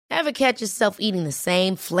Ever catch yourself eating the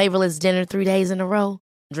same flavorless dinner 3 days in a row?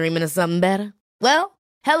 Dreaming of something better? Well,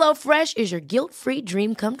 HelloFresh is your guilt-free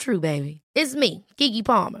dream come true, baby. It's me, Keke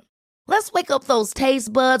Palmer. Let's wake up those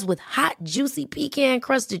taste buds with hot, juicy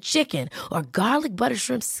pecan-crusted chicken or garlic butter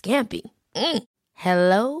shrimp scampi.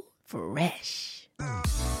 Hello Fresh.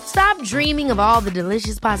 Stop dreaming of all the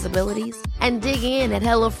delicious possibilities and dig in at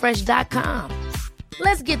HelloFresh.com.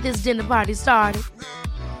 Let's get this dinner party started.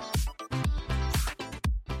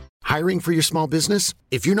 Hiring for your small business?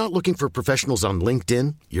 If you're not looking for professionals on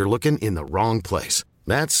LinkedIn, you're looking in the wrong place.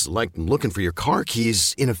 That's like looking for your car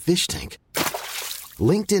keys in a fish tank.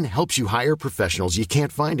 LinkedIn helps you hire professionals you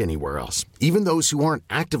can't find anywhere else, even those who aren't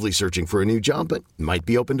actively searching for a new job but might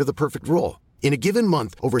be open to the perfect role. In a given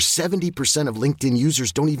month, over 70% of LinkedIn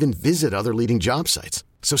users don't even visit other leading job sites.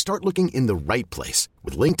 So start looking in the right place.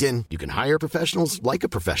 With LinkedIn, you can hire professionals like a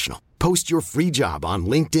professional. Post your free job on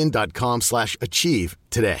linkedin.com/achieve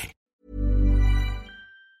today.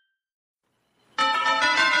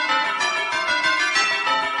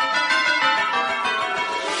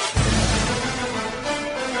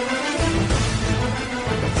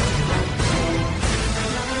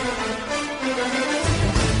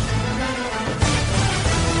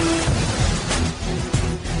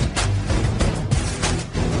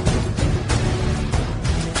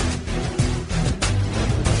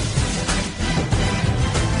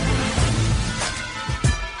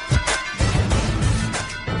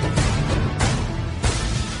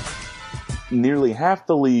 Nearly half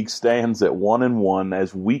the league stands at 1-1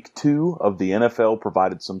 as Week 2 of the NFL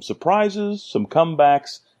provided some surprises, some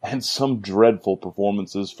comebacks, and some dreadful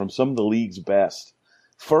performances from some of the league's best.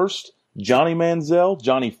 First, Johnny Manziel,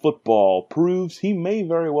 Johnny Football, proves he may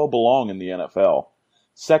very well belong in the NFL.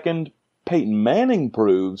 Second, Peyton Manning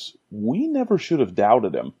proves we never should have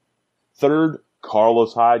doubted him. Third,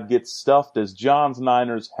 Carlos Hyde gets stuffed as John's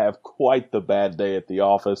Niners have quite the bad day at the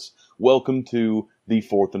office. Welcome to the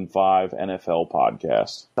 4th and 5 NFL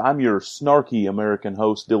podcast. I'm your snarky American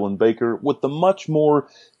host, Dylan Baker, with the much more,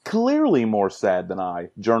 clearly more sad than I,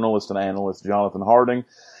 journalist and analyst Jonathan Harding.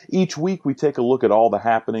 Each week we take a look at all the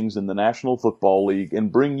happenings in the National Football League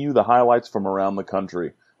and bring you the highlights from around the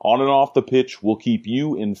country. On and off the pitch, we'll keep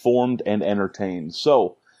you informed and entertained.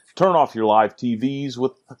 So, turn off your live TVs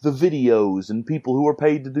with the videos and people who are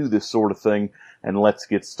paid to do this sort of thing, and let's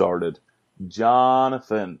get started.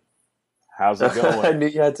 Jonathan, how's it going? I knew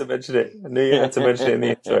you had to mention it. in the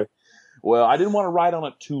intro. Well, I didn't want to ride on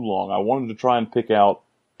it too long. I wanted to try and pick out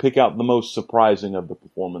the most surprising of the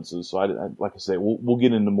performances. So, like I say, we'll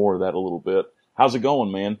get into more of that a little bit. How's it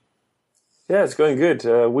going, man? Yeah, it's going good.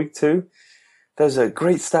 Week 2. There's a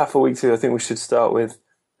great stat for Week 2 I think we should start with,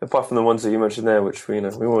 apart from the ones that you mentioned there, which we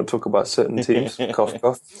won't talk about certain teams. Cough,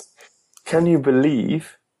 cough. Can you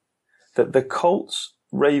believe that the Colts,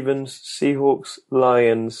 Ravens, Seahawks,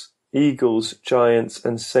 Lions, Eagles, Giants,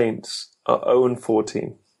 and Saints are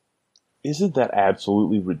 0-14? Isn't that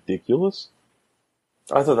absolutely ridiculous?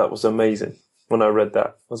 I thought that was amazing when I read that.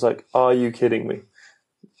 I was like, are you kidding me?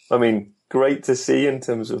 I mean, great to see in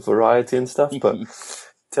terms of variety and stuff, but in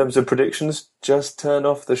terms of predictions, just turn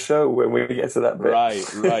off the show when we get to that bit.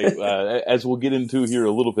 Right. As we'll get into here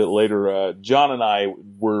a little bit later, John and I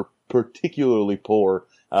were particularly poor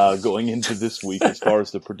going into this week as far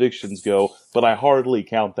as the predictions go, but I hardly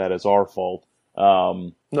count that as our fault.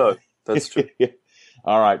 No, that's true.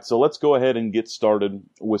 All right, so let's go ahead and get started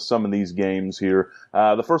with some of these games here.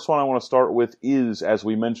 The first one I want to start with is, as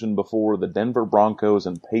we mentioned before, the Denver Broncos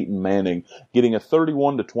and Peyton Manning getting a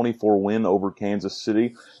 31-24 win over Kansas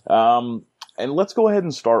City. And let's go ahead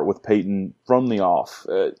and start with Peyton from the off.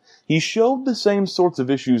 He showed the same sorts of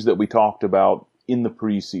issues that we talked about in the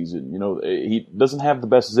preseason. You know, he doesn't have the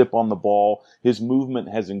best zip on the ball. His movement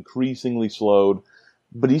has increasingly slowed.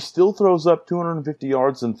 But he still throws up 250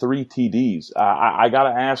 yards and 3 TDs. I got to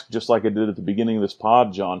ask, just like I did at the beginning of this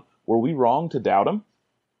pod, John, were we wrong to doubt him?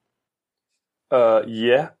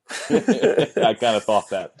 Yeah. I kind of thought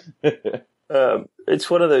that. It's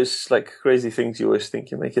one of those like crazy things you always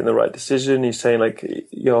think you're making the right decision. You're saying like,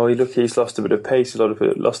 he's lost a bit of pace,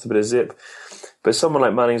 lost a bit of zip. But someone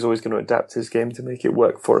like Manning's always going to adapt his game to make it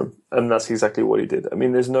work for him. And that's exactly what he did. I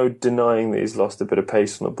mean, there's no denying that he's lost a bit of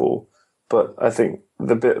pace on the ball. But I think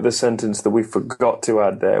the sentence that we forgot to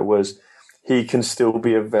add there was he can still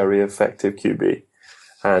be a very effective QB.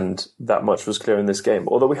 And that much was clear in this game.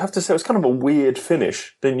 Although we have to say it was kind of a weird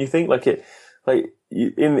finish, didn't you think?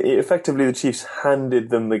 Effectively the Chiefs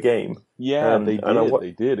handed them the game. Yeah, they did.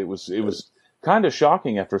 They did. It was kind of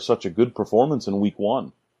shocking after such a good performance in Week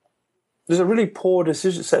 1. There's a really poor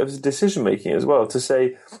decision making as well to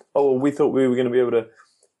say, we thought we were going to be able to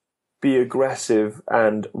be aggressive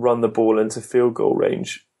and run the ball into field goal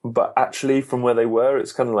range. But actually, from where they were,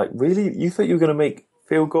 it's kind of like, really? You thought you were going to make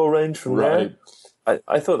field goal range from there?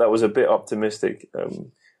 I thought that was a bit optimistic.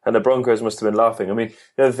 And the Broncos must have been laughing. I mean,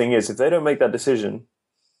 the other thing is, if they don't make that decision,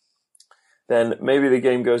 then maybe the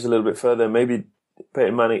game goes a little bit further. Maybe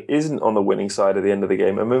Peyton Manning isn't on the winning side at the end of the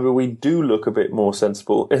game. And maybe we do look a bit more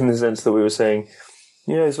sensible in the sense that we were saying,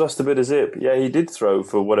 yeah, he's lost a bit of zip. Yeah, he did throw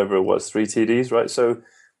for whatever it was, 3 TDs, right? So,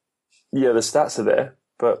 yeah, the stats are there.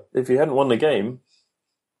 But if he hadn't won the game...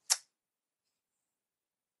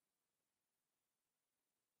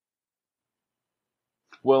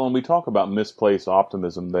 Well, and we talk about misplaced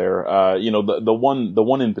optimism there. The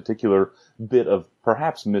one in particular bit of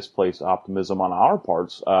perhaps misplaced optimism on our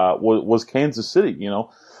parts was Kansas City.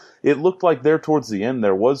 It looked like there towards the end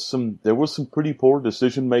there was some pretty poor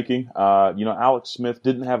decision making. Alex Smith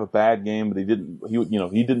didn't have a bad game, but he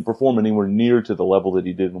didn't perform anywhere near to the level that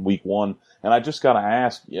he did in Week 1. And I just got to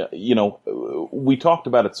ask, we talked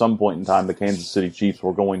about at some point in time the Kansas City Chiefs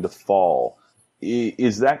were going to fall.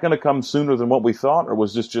 Is that going to come sooner than what we thought, or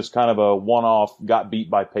was this just kind of a one-off, got beat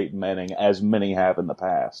by Peyton Manning, as many have in the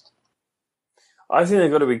past? I think they've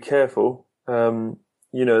got to be careful.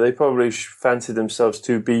 They probably fancied themselves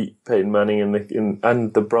to beat Peyton Manning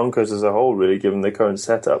and the Broncos as a whole, really, given the current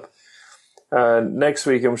setup. Next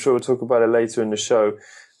week, I'm sure we'll talk about it later in the show,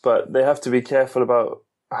 but they have to be careful about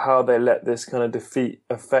how they let this kind of defeat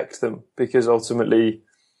affect them, because ultimately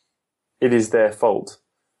it is their fault.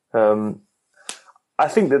 I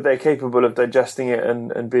think that they're capable of digesting it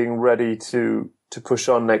and being ready to push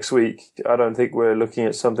on next week. I don't think we're looking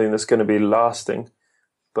at something that's going to be lasting,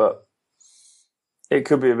 but it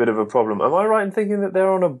could be a bit of a problem. Am I right in thinking that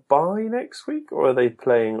they're on a bye next week, or are they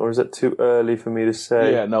playing, or is it too early for me to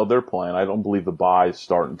say? Yeah, no, they're playing. I don't believe the byes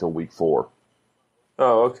start until Week 4.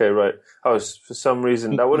 Oh, okay, right. For some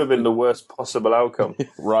reason, that would have been the worst possible outcome.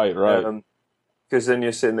 Right. Because then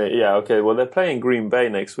you're sitting there, yeah, okay, well, they're playing Green Bay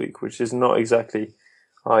next week, which is not exactly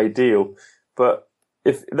ideal, but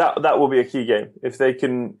if that will be a key game. If they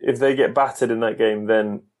get battered in that game,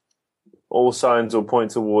 then all signs will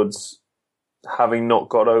point towards having not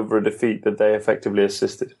got over a defeat that they effectively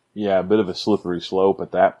assisted. Yeah, a bit of a slippery slope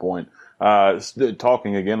at that point.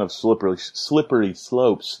 Talking again of slippery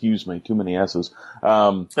slopes, excuse me, too many S's.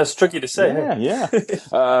 That's tricky to say. Yeah.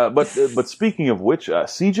 But speaking of which,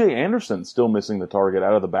 C.J. Anderson still missing the target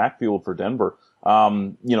out of the backfield for Denver.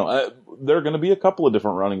 There are going to be a couple of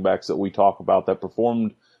different running backs that we talk about that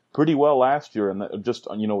performed pretty well last year and that just,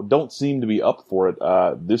 don't seem to be up for it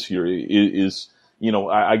this year.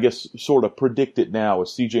 I guess sort of predict it now.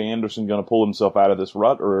 Is C.J. Anderson going to pull himself out of this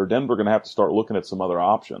rut, or are Denver going to have to start looking at some other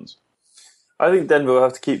options? I think Denver will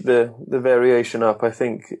have to keep the variation up. I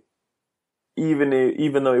think even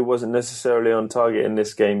though he wasn't necessarily on target in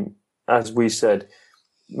this game, as we said,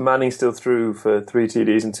 Manning still threw for 3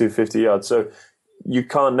 TDs and 250 yards. So you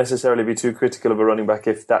can't necessarily be too critical of a running back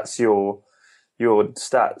if that's your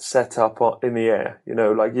stat set up in the air.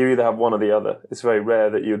 You either have one or the other. It's very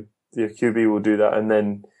rare that your QB will do that and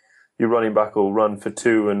then your running back will run for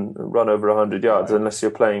 2 and run over 100 yards, right, unless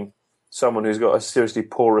you're playing someone who's got a seriously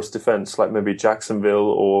porous defense, like maybe Jacksonville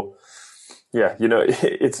or,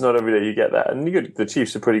 it's not every day you get that. And the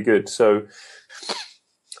Chiefs are pretty good. So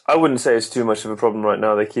I wouldn't say it's too much of a problem right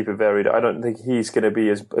now. They keep it varied. I don't think he's going to be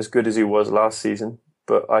as good as he was last season,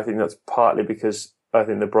 but I think that's partly because I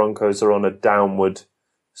think the Broncos are on a downward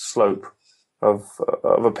slope of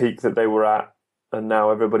a peak that they were at. And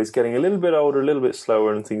now everybody's getting a little bit older, a little bit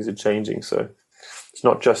slower, and things are changing. So it's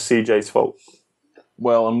not just CJ's fault.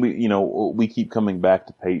 Well, and we keep coming back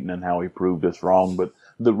to Peyton and how he proved us wrong, but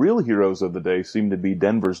the real heroes of the day seem to be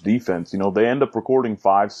Denver's defense. They end up recording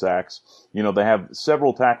 5 sacks. They have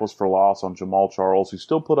several tackles for loss on Jamal Charles, who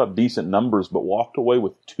still put up decent numbers, but walked away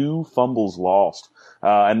with 2 fumbles lost.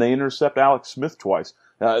 And they intercept Alex Smith twice.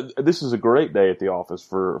 This is a great day at the office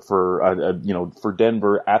for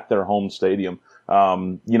Denver at their home stadium.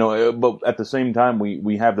 But at the same time,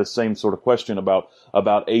 we have the same sort of question about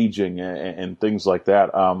aging and things like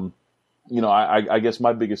that. I guess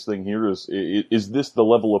my biggest thing here is this the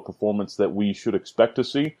level of performance that we should expect to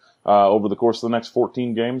see over the course of the next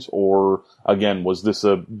 14 games? Or, again, was this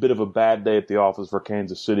a bit of a bad day at the office for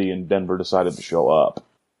Kansas City and Denver decided to show up?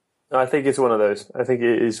 I think it's one of those. I think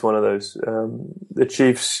it is one of those. The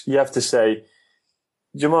Chiefs, you have to say,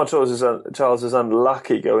 Jamal Charles is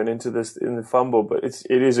unlucky going into this in the fumble, but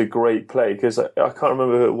it is a great play because I can't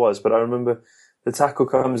remember who it was, but I remember the tackle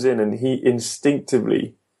comes in and he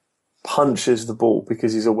instinctively punches the ball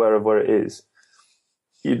because he's aware of where it is.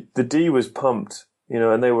 The D was pumped,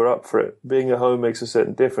 and they were up for it. Being at home makes a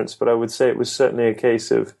certain difference, but I would say it was certainly a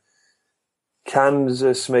case of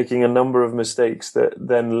Kansas making a number of mistakes that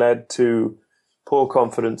then led to poor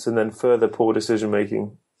confidence and then further poor decision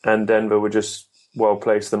making. And Denver were just well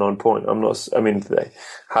placed and on point. They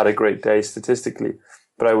had a great day statistically,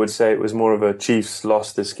 but I would say it was more of a Chiefs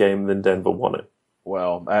lost this game than Denver won it.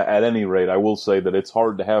 Well, at any rate, I will say that it's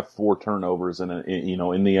hard to have 4 turnovers in the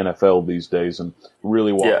NFL these days and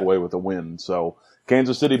really walk away with a win. So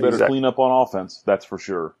Kansas City better clean up on offense, that's for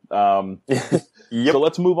sure. Yep. So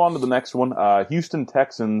let's move on to the next one. Houston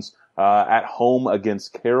Texans at home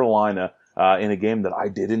against Carolina in a game that I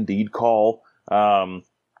did indeed call. A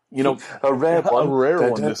rare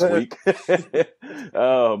one this week.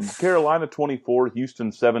 Carolina 24,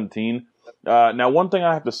 Houston 17. Now, one thing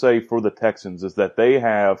I have to say for the Texans is that they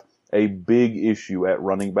have a big issue at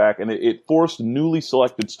running back, and it forced newly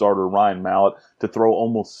selected starter Ryan Mallett to throw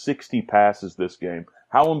almost 60 passes this game.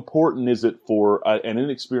 How important is it for an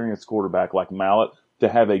inexperienced quarterback like Mallett to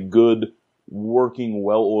have a good, working,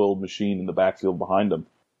 well-oiled machine in the backfield behind him?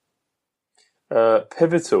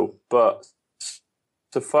 Pivotal, but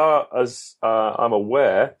so far as I'm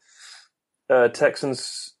aware,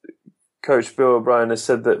 Texans coach Bill O'Brien has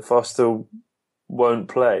said that Foster won't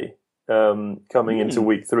play coming into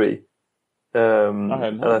week 3.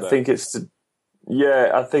 I think it's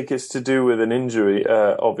to do with an injury,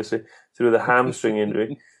 obviously, to do with a hamstring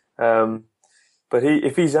injury. But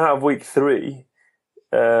if he's out of week 3,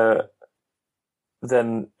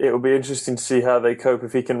 then it will be interesting to see how they cope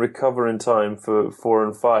if he can recover in time for 4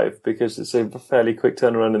 and 5, because it's a fairly quick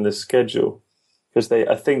turnaround in the schedule. Because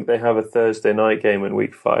I think they have a Thursday night game in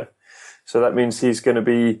week 5. So that means he's going to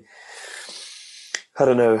be,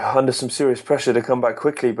 under some serious pressure to come back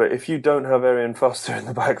quickly. But if you don't have Arian Foster in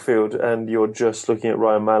the backfield and you're just looking at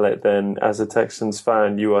Ryan Mallett, then as a Texans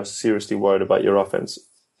fan, you are seriously worried about your offense.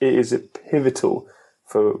 It is pivotal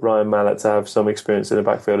for Ryan Mallett to have some experience in the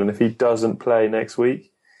backfield. And if he doesn't play next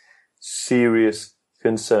week, serious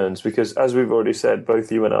concerns. Because as we've already said,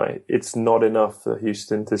 both you and I, it's not enough for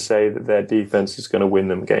Houston to say that their defense is going to win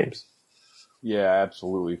them games. Yeah,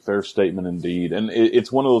 absolutely. Fair statement indeed. And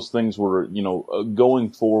it's one of those things where,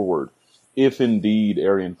 going forward, if indeed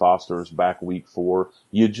Arian Foster is back week 4,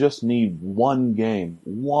 you just need one game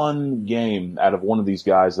out of one of these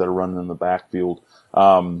guys that are running in the backfield,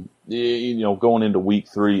 going into week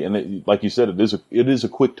 3. And like you said, it is a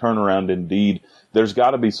quick turnaround indeed. There's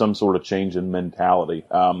got to be some sort of change in mentality.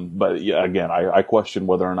 But yeah, again, I question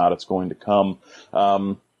whether or not it's going to come.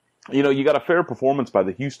 You got a fair performance by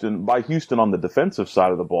Houston on the defensive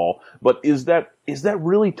side of the ball, but is that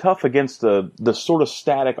really tough against the sort of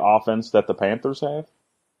static offense that the Panthers have?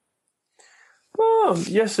 Well,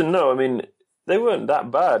 yes and no. I mean, they weren't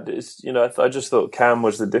that bad. I just thought Cam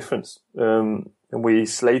was the difference. And we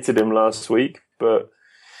slated him last week, but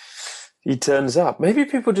he turns up. Maybe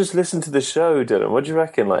people just listen to the show, Dylan. What do you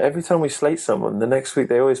reckon? Like, every time we slate someone, the next week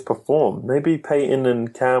they always perform. Maybe Peyton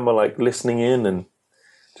and Cam are like listening in and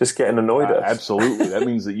just getting annoyed at us. Absolutely. That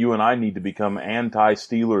means that you and I need to become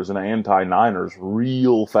anti-Steelers and anti-Niners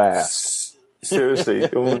real fast. Seriously.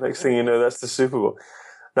 The next thing you know, that's the Super Bowl.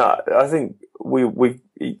 Now, I think we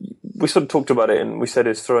sort of talked about it, and we said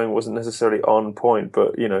his throwing wasn't necessarily on point,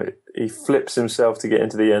 but, he flips himself to get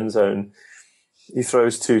into the end zone. He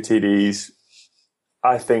throws 2 TDs.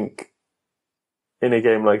 I think in a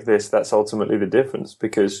game like this, that's ultimately the difference,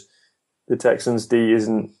 because the Texans' D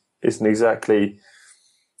isn't exactly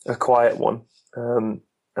a quiet one.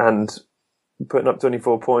 And putting up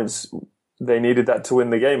 24 points, they needed that to win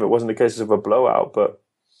the game. It wasn't a case of a blowout, but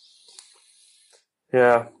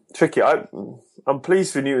yeah, tricky. I'm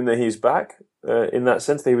pleased for Newton that he's back in that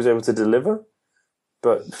sense, that he was able to deliver.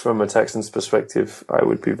 But from a Texans perspective, I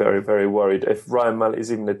would be very, very worried. If Ryan Mallett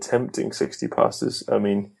is even attempting 60 passes, I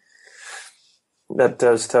mean, that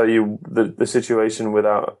does tell you the situation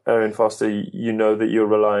without Arian Foster. You know that you're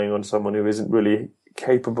relying on someone who isn't really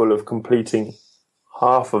capable of completing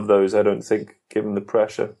half of those, I don't think, given the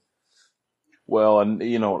pressure. Well, and,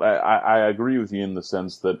 I agree with you in the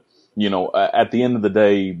sense that, at the end of the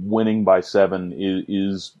day, winning by 7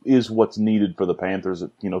 is what's needed for the Panthers,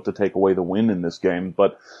 to take away the win in this game.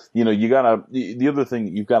 But, the other thing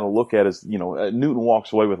that you've got to look at is, Newton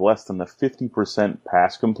walks away with less than the 50%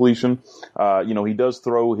 pass completion. He does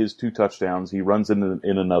throw his 2 touchdowns. He runs in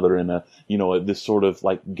another this sort of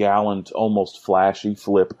like gallant, almost flashy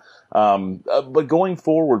flip. But going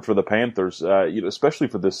forward for the Panthers, especially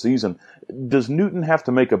for this season, does Newton have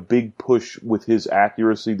to make a big push with his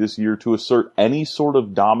accuracy this year to assert any sort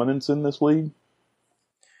of dominance in this league?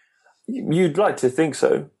 You'd like to think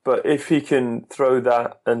so, but if he can throw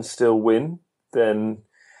that and still win, then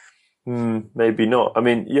maybe not. I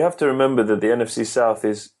mean, you have to remember that the NFC South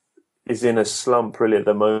is is in a slump really at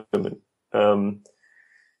the moment.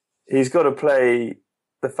 He's got to play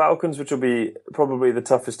the Falcons, which will be probably the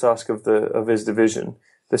toughest task of his division.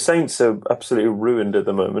 The Saints are absolutely ruined at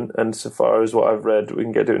the moment, and so far as what I've read, we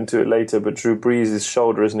can get into it later, but Drew Brees'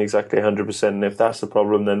 shoulder isn't exactly 100%, and if that's the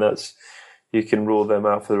problem, then you can rule them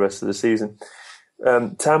out for the rest of the season.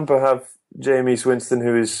 Tampa have Jameis Winston,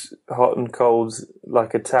 who is hot and cold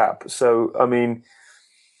like a tap. So, I mean,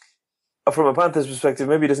 from a Panthers perspective,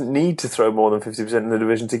 maybe he doesn't need to throw more than 50% in the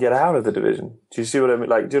division to get out of the division. Do you see what I mean?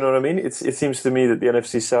 Like, do you know what I mean? It seems to me that the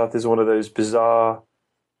NFC South is one of those bizarre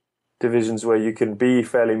divisions where you can be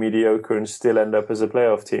fairly mediocre and still end up as a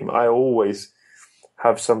playoff team. I always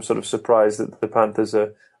have some sort of surprise that the Panthers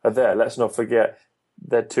are there. Let's not forget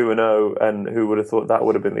they're 2-0, and who would have thought that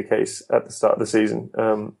would have been the case at the start of the season?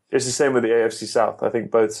 It's the same with the AFC South. I think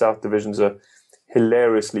both South divisions are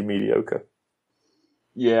hilariously mediocre.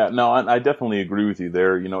 Yeah, no, I definitely agree with you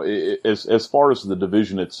there. You know, as far as the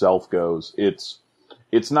division itself goes,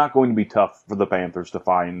 it's not going to be tough for the Panthers to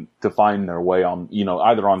find their way on, you know,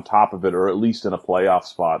 either on top of it or at least in a playoff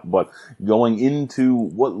spot. But going into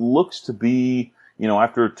what looks to be, you know,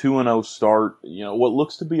 after a 2-0 start, you know, what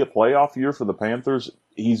looks to be a playoff year for the Panthers,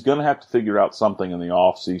 he's going to have to figure out something in the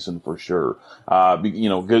offseason for sure. You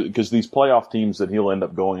know, because these playoff teams that he'll end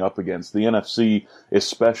up going up against, the NFC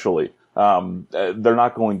especially, they're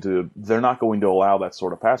not going to allow that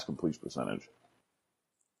sort of pass completion percentage.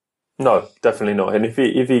 No, definitely not. And if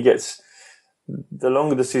he gets, the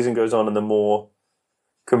longer the season goes on and the more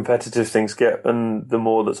competitive things get and the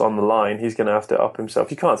more that's on the line, he's going to have to up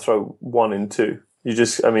himself. You can't throw 1 and 2. Sure.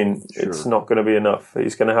 It's not going to be enough.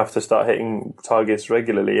 He's going to have to start hitting targets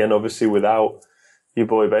regularly. And obviously without your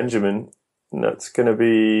boy Benjamin, that's going to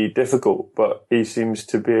be difficult. But he seems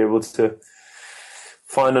to be able to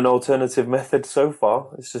find an alternative method so far.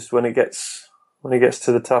 It's just when he gets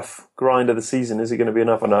to the tough grind of the season, is it going to be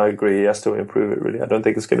enough? And I agree, he has to improve it, really. I don't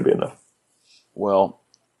think it's going to be enough. Well,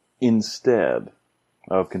 instead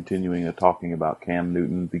of continuing talking about Cam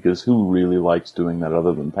Newton, because who really likes doing that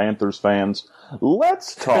other than Panthers fans,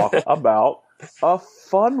 let's talk about a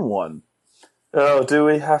fun one. Oh, do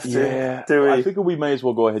we have to? Yeah, do we? I think we may as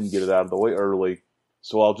well go ahead and get it out of the way early.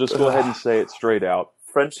 So I'll just go ahead and say it straight out.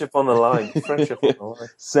 Friendship on the line. Friendship on the line.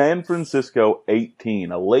 San Francisco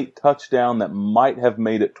 18, a late touchdown that might have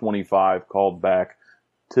made it 25, called back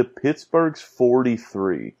to Pittsburgh's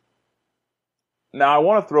 43. Now, I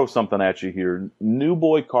want to throw something at you here. New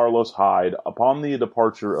boy Carlos Hyde, upon the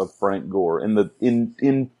departure of Frank Gore,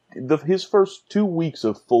 in his first 2 weeks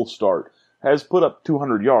of full start, has put up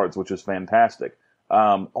 200 yards, which is fantastic.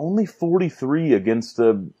 Only 43 against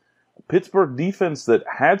a Pittsburgh defense that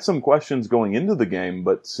had some questions going into the game,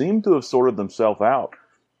 but seemed to have sorted themselves out.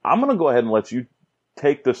 I'm going to go ahead and let you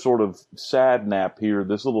take this sort of sad nap here,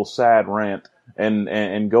 this little sad rant,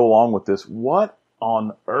 and go along with this. What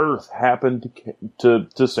on earth happened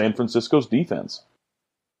to San Francisco's defense?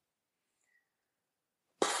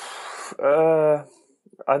 I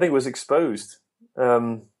think it was exposed.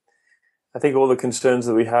 I think all the concerns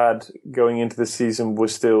that we had going into the season were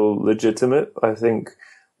still legitimate. I think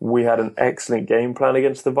we had an excellent game plan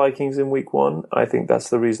against the Vikings in week 1. I think that's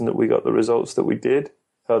the reason that we got the result that we did.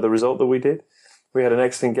 We had an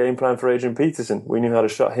excellent game plan for Adrian Peterson. We knew how to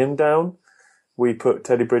shut him down. We put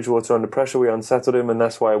Teddy Bridgewater under pressure. We unsettled him, and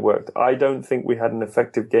that's why it worked. I don't think we had an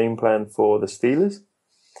effective game plan for the Steelers.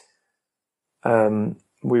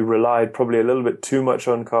 We relied probably a little bit too much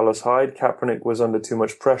on Carlos Hyde. Kaepernick was under too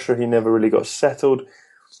much pressure. He never really got settled.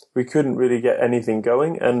 We couldn't really get anything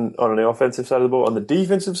going. And on the offensive side of the ball, on the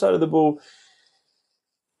defensive side of the ball,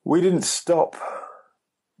 we didn't stop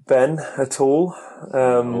Ben at all.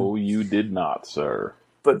 No, you did not, sir.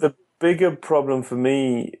 But the bigger problem for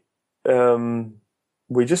me,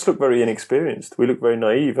 we just look very inexperienced. We look very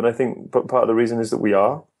naive. And I think part of the reason is that we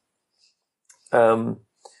are.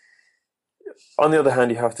 On the other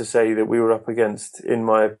hand, you have to say that we were up against, in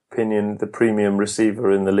my opinion, the premium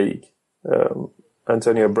receiver in the league.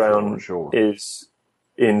 Antonio Brown is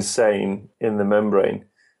insane in the membrane,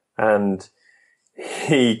 and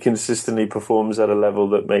he consistently performs at a level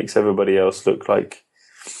that makes everybody else look like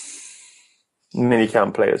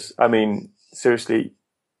mini-camp players. I mean, seriously,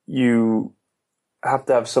 you have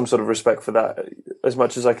to have some sort of respect for that. As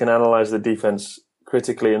much as I can analyze the defense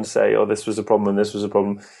critically and say, oh, this was a problem and this was a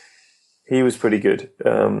problem, he was pretty good.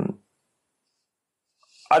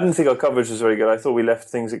 I didn't think our coverage was very good. I thought we left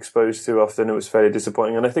things exposed too often. It was fairly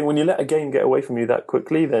disappointing. And I think when you let a game get away from you that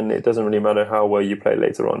quickly, then it doesn't really matter how well you play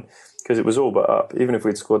later on, because it was all but up. Even if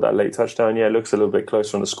we'd scored that late touchdown, it looks a little bit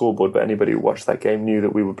closer on the scoreboard, but anybody who watched that game knew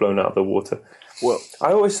that we were blown out of the water. Well,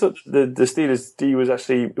 I always thought the Steelers' D was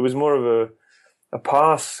actually, it was more of a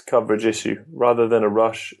pass coverage issue rather than a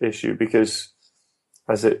rush issue, because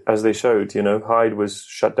as they showed, Hyde was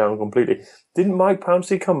shut down completely. Didn't Mike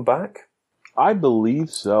Pouncey come back? I believe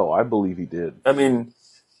so. I believe he did. I mean,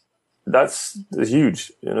 that's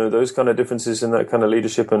huge. Those kind of differences in that kind of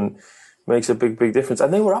leadership and makes a big, big difference.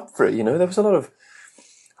 And they were up for it. There was a lot of,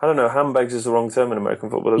 I don't know, handbags is the wrong term in American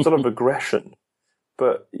football. There was a lot of aggression,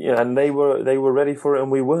 but and they were ready for it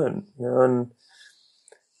and we weren't. And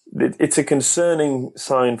it's a concerning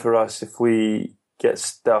sign for us if we get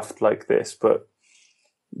stuffed like this. But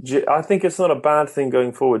I think it's not a bad thing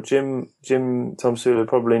going forward. Jim Tomsula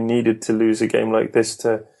probably needed to lose a game like this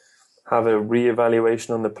to have a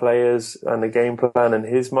reevaluation on the players and the game plan and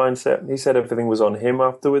his mindset. He said everything was on him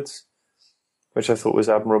afterwards, which I thought was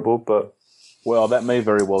admirable. But well, that may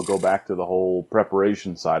very well go back to the whole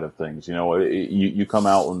preparation side of things. You come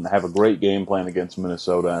out and have a great game plan against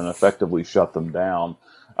Minnesota and effectively shut them down.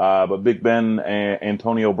 But Big Ben,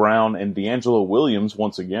 Antonio Brown, and D'Angelo Williams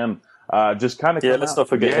once again. Just kind of let's not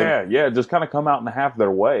forget him. Just kind of come out and have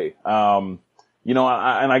their way. And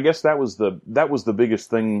I guess that was the biggest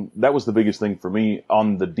thing. That was the biggest thing for me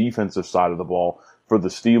on the defensive side of the ball for the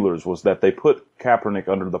Steelers, was that they put Kaepernick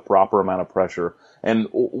under the proper amount of pressure. And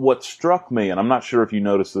what struck me, and I'm not sure if you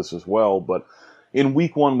noticed this as well, but in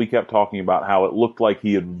week 1, we kept talking about how it looked like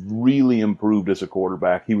he had really improved as a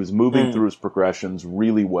quarterback. He was moving through his progressions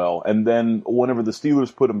really well. And then whenever the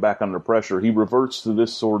Steelers put him back under pressure, he reverts to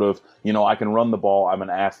this sort of, I can run the ball, I'm an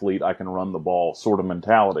athlete, I can run the ball sort of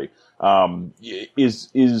mentality.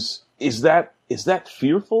 Is that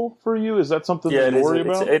fearful for you? Is that something that you worry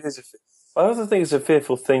about? I also think it's a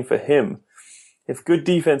fearful thing for him. If good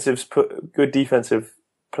defensive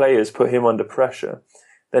players put him under pressure,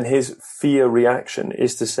 then his fear reaction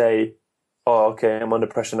is to say, oh, okay, I'm under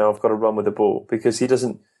pressure now, I've got to run with the ball. Because he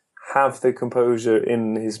doesn't have the composure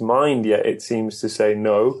in his mind yet, it seems, to say,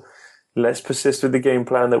 no, let's persist with the game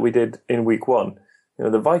plan that we did in week 1.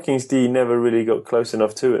 The Vikings D never really got close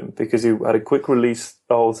enough to him because he had a quick release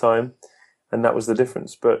the whole time, and that was the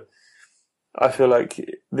difference. But I feel like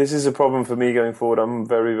this is a problem for me going forward. I'm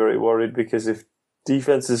very, very worried, because if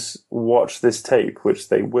defenses watch this tape, which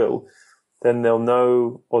they will, then they'll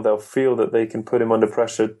know, or they'll feel that they can put him under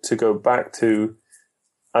pressure to go back to,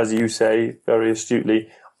 as you say very astutely,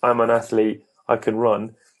 I'm an athlete, I can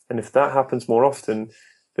run. And if that happens more often,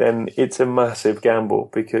 then it's a massive gamble,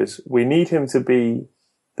 because we need him to be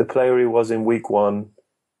the player he was in week 1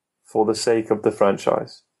 for the sake of the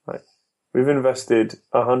franchise. Right? We've invested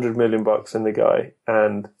 $100 million in the guy,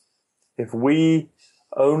 and if we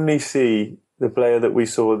only see the player that we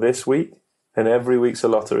saw this week, then every week's a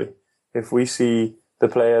lottery. If we see the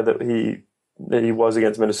player that he was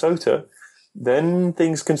against Minnesota, then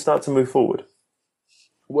things can start to move forward.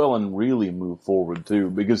 Well, and really move forward too,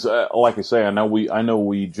 because like I say, I know we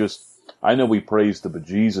praised the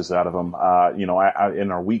bejesus out of him.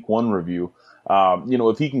 In our week 1 review,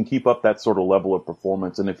 if he can keep up that sort of level of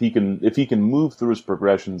performance, and if he can move through his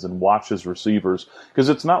progressions and watch his receivers, because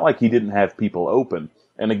it's not like he didn't have people open.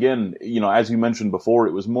 And again, as you mentioned before,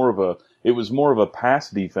 it was more of a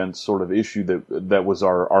pass defense sort of issue that was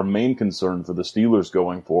our main concern for the Steelers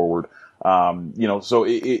going forward. So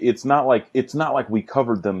it's not like we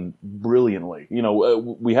covered them brilliantly.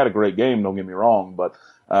 We had a great game, don't get me wrong, but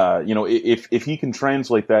if he can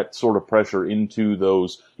translate that sort of pressure into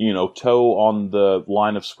those, toe on the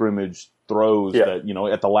line of scrimmage throws that,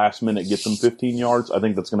 at the last minute get them 15 yards, I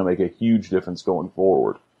think that's going to make a huge difference going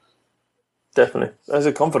forward. Definitely. There's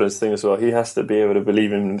a confidence thing as well. He has to be able to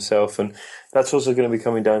believe in himself, and that's also going to be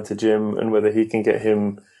coming down to Jim and whether he can get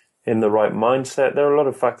him in the right mindset. There are a lot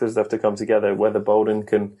of factors that have to come together, whether Bolden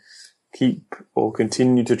can keep or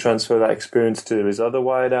continue to transfer that experience to his other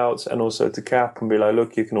wideouts and also to Cap and be like,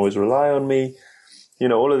 look, you can always rely on me.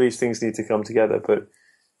 All of these things need to come together, but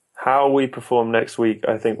how we perform next week,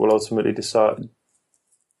 I think, will ultimately decide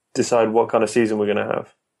what kind of season we're going to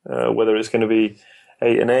have, whether it's going to be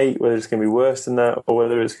 8-8, whether it's going to be worse than that, or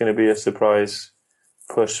whether it's going to be a surprise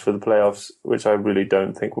push for the playoffs, which I really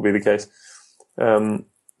don't think will be the case.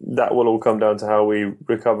 That will all come down to how we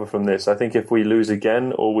recover from this. I think if we lose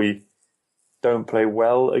again, or we don't play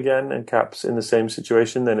well again, and Cap's in the same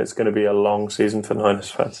situation, then it's going to be a long season for Niners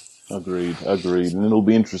fans. Agreed. And it'll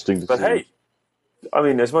be interesting to see. But hey, I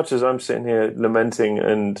mean, as much as I'm sitting here lamenting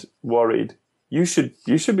and worried, you should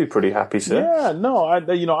be pretty happy, sir. Yeah, no,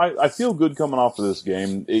 I feel good coming off of this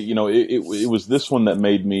game. It was this one that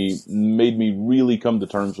made me really come to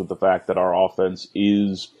terms with the fact that our offense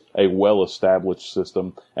is a well-established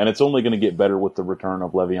system, and it's only going to get better with the return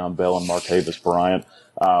of Le'Veon Bell and Martavis Bryant.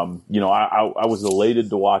 I was elated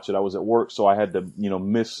to watch it. I was at work, so I had to,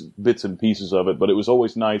 miss bits and pieces of it, but it was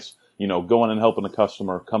always nice, going and helping a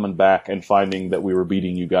customer, coming back and finding that we were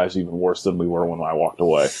beating you guys even worse than we were when I walked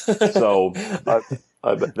away. So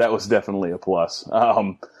that was definitely a plus.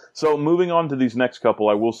 So moving on to these next couple,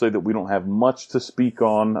 I will say that we don't have much to speak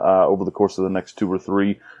on over the course of the next 2 or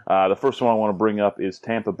 3. The first one I want to bring up is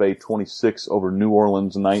Tampa Bay 26 over New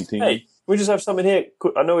Orleans 19. Hey, we just have something here.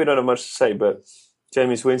 I know we don't have much to say, but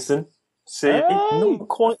Jameis Winston, not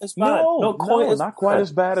quite as bad. Not quite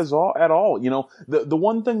as bad at all. The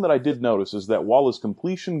one thing that I did notice is that while his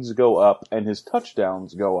completions go up and his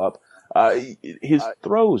touchdowns go up, his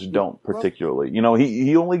throws don't particularly.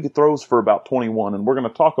 He only throws for about 21, and we're going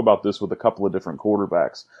to talk about this with a couple of different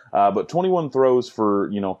quarterbacks. But 21 throws for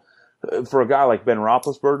a guy like Ben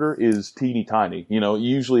Roethlisberger is teeny tiny.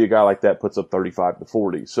 Usually a guy like that puts up 35 to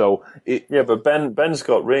 40. So but Ben's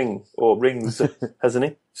got rings, hasn't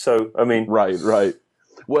he? So I mean, right.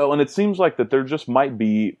 Well, and it seems like that there just might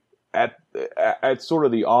be at sort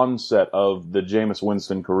of the onset of the Jameis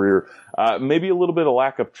Winston career, maybe a little bit of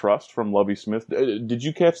lack of trust from Lovie Smith. Did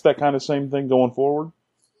you catch that kind of same thing going forward?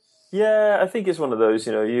 Yeah, I think it's one of those,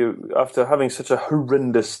 you after having such a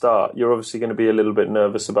horrendous start, you're obviously going to be a little bit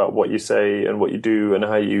nervous about what you say and what you do and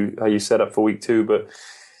how you set up for week 2. But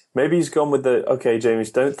maybe he's gone with okay,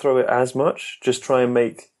 James, don't throw it as much. Just try and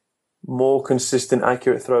make more consistent,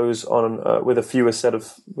 accurate throws on with a fewer set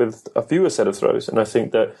of throws. And I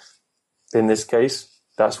think that in this case,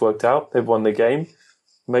 that's worked out. They've won the game.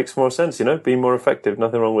 Makes more sense, be more effective.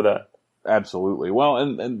 Nothing wrong with that. Absolutely. Well,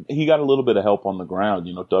 and he got a little bit of help on the ground.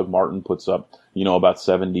 Doug Martin puts up, about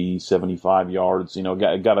 70, 75 yards,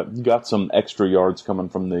 got some extra yards coming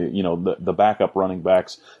from the backup running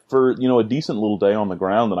backs for, a decent little day on the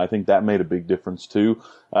ground. And I think that made a big difference too.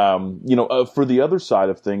 For the other side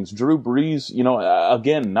of things, Drew Brees,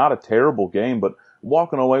 again, not a terrible game, but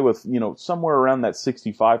walking away with, somewhere around that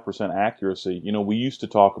 65% accuracy. We used to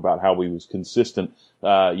talk about how he was consistent,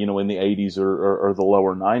 in the 80s or the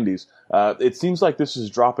lower 90s. It seems like this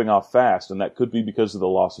is dropping off fast, and that could be because of the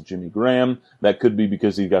loss of Jimmy Graham. That could be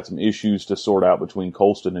because he's got some issues to sort out between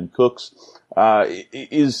Colston and Cooks.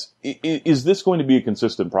 Is this going to be a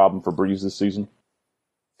consistent problem for Brees this season?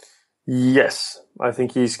 Yes, I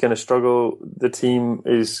think he's going to struggle. The team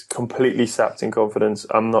is completely sapped in confidence.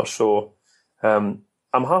 I'm not sure. I'm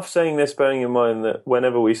half saying this, bearing in mind that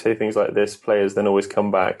whenever we say things like this, players then always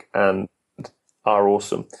come back and are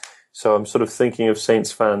awesome. So I'm sort of thinking of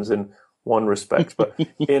Saints fans in one respect, but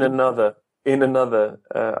in another,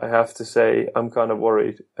 I have to say I'm kind of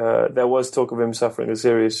worried. There was talk of him suffering a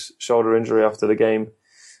serious shoulder injury after the game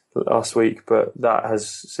last week, but that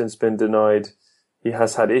has since been denied. He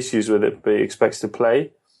has had issues with it, but he expects to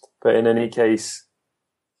play. But in any case,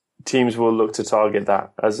 teams will look to target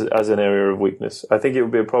that as an area of weakness. I think it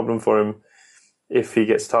would be a problem for him if he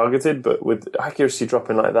gets targeted, but with accuracy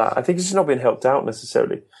dropping like that, I think he's not been helped out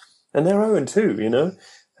necessarily. And they're 0-2, in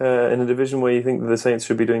a division where you think that the Saints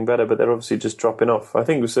should be doing better, but they're obviously just dropping off. I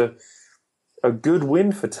think it was a good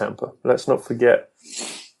win for Tampa. Let's not forget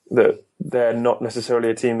that they're not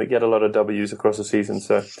necessarily a team that get a lot of W's across the season,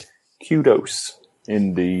 so kudos.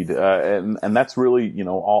 Indeed. And that's really,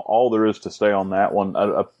 all there is to say on that one.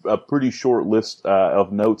 A pretty short list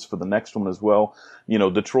of notes for the next one as well.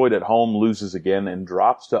 Detroit at home loses again and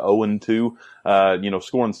drops to 0-2,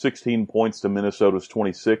 scoring 16 points to Minnesota's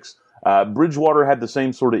 26. Bridgewater had the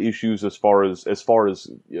same sort of issues as far as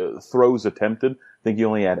throws attempted. I think he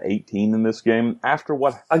only had 18 in this game. After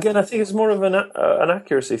what? Again, I think it's more of an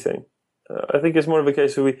accuracy thing. I think it's more of a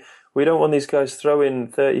case where we don't want these guys throwing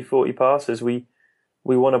 30, 40 passes. We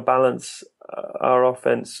want to balance our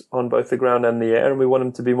offense on both the ground and the air, and we want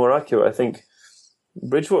them to be more accurate. I think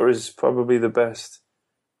Bridgewater is probably the best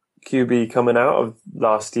QB coming out of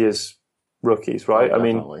last year's rookies, right? Oh, I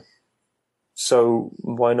mean, so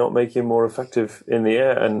why not make him more effective in the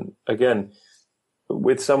air? And again,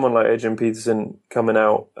 with someone like Adrian Peterson coming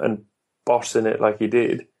out and bossing it like he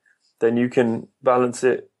did, then you can balance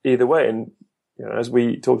it either way. And as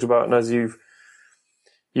we talked about, and as you've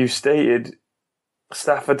stated,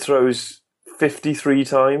 Stafford throws 53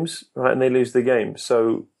 times, right, and they lose the game.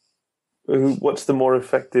 So what's the more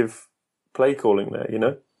effective play calling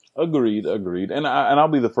there, Agreed. And I'll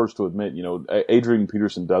be the first to admit, Adrian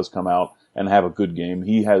Peterson does come out and have a good game.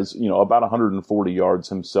 He has, about 140 yards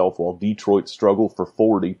himself, while Detroit struggled for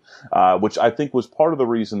 40, which I think was part of the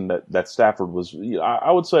reason that Stafford was,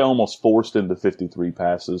 I would say, almost forced into 53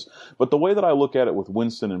 passes. But the way that I look at it with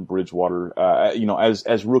Winston and Bridgewater,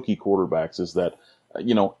 as rookie quarterbacks, is that,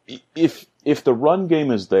 if the run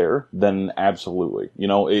game is there, then absolutely.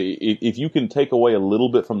 If you can take away a little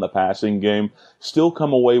bit from the passing game, still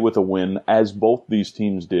come away with a win, as both these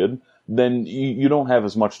teams did, then you don't have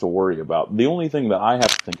as much to worry about. The only thing that I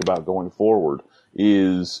have to think about going forward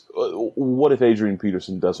is what if Adrian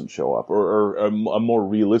Peterson doesn't show up? Or a more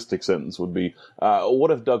realistic sentence would be,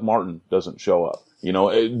 what if Doug Martin doesn't show up? Do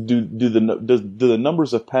the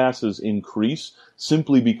numbers of passes increase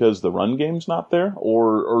simply because the run game's not there,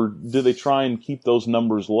 or do they try and keep those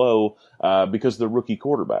numbers low because they're rookie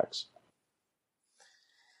quarterbacks?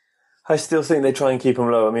 I still think they try and keep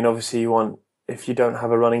them low. I mean, obviously, if you don't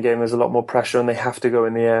have a running game, there's a lot more pressure and they have to go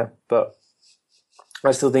in the air. But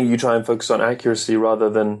I still think you try and focus on accuracy rather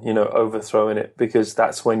than, overthrowing it, because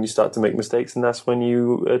that's when you start to make mistakes and that's when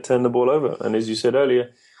you turn the ball over. And as you said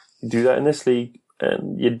earlier, you do that in this league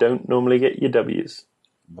and you don't normally get your W's.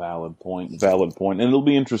 Valid point. And it'll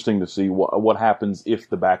be interesting to see what happens if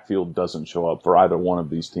the backfield doesn't show up for either one of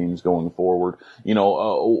these teams going forward.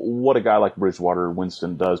 What a guy like Bridgewater or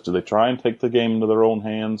Winston does. Do they try and take the game into their own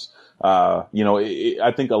hands?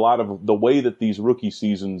 I think a lot of the way that these rookie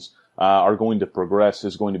seasons are going to progress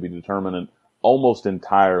is going to be determinant almost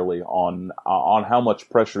entirely on how much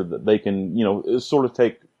pressure that they can, sort of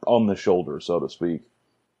take on the shoulder, so to speak.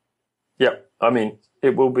 Yeah, I mean,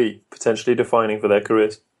 it will be potentially defining for their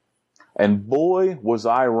careers. And boy, was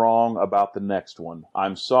I wrong about the next one.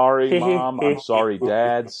 I'm sorry, Mom. I'm sorry,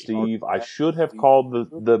 Dad, Steve. I should have called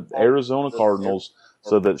the Arizona Cardinals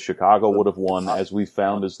so that Chicago would have won, as we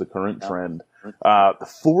found is the current trend.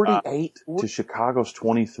 48 to Chicago's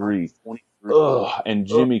 23. Ugh, and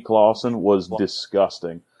Jimmy Clausen was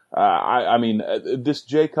disgusting. I mean, this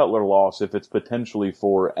Jay Cutler loss, if it's potentially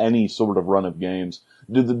for any sort of run of games,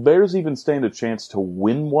 do the Bears even stand a chance to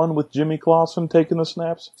win one with Jimmy Clausen taking the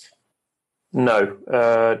snaps?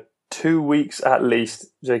 No. 2 weeks at least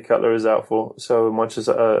Jay Cutler is out for, so much as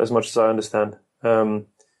I understand.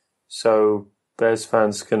 So Bears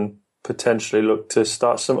fans can potentially look to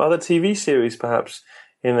start some other TV series perhaps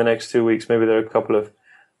in the next 2 weeks. Maybe there are a couple of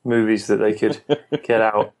movies that they could get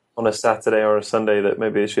out on a Saturday or a Sunday that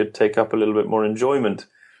maybe they should take up a little bit more enjoyment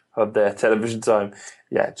of their television time.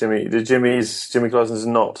 Yeah, Jimmy Clausen is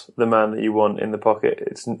not the man that you want in the pocket.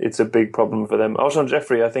 It's a big problem for them. Alshon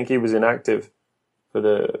Jeffrey, I think he was inactive for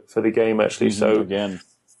the game actually. So again,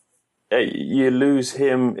 you lose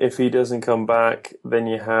him if he doesn't come back. Then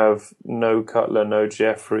you have no Cutler, no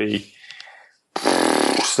Jeffrey.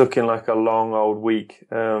 It's looking like a long old week.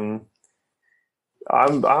 I'm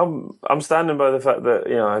standing by the fact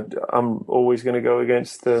that I'm always going to go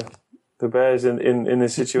against the Bears in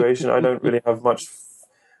this situation. I don't really have much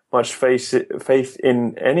faith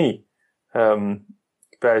in any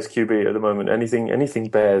Bears QB at the moment. Anything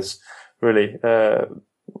Bears really.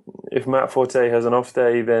 If Matt Forte has an off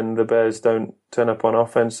day, then the Bears don't turn up on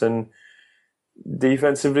offense, and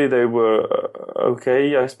defensively they were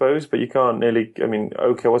okay, I suppose. But you can't nearly. I mean,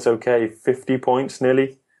 okay, what's okay? 50 points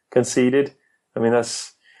nearly conceded. I mean,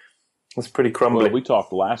 that's pretty crumbly. Well, we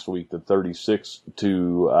talked last week that 36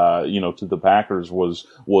 to the Packers was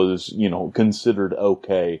considered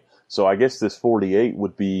okay. So I guess this 48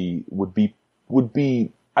 would be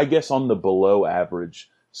I guess on the below average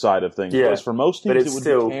side of things. Yeah, whereas for most teams it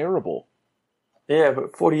would be terrible. Yeah,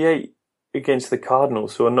 but 48 against the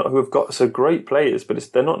Cardinals, who have got so great players, but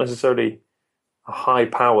they're not necessarily a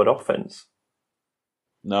high-powered offense.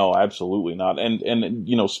 No, absolutely not. And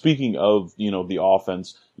speaking of, the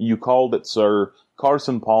offense, you called it, sir.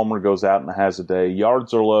 Carson Palmer goes out and has a day.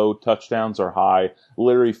 Yards are low, touchdowns are high.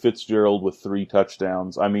 Larry Fitzgerald with 3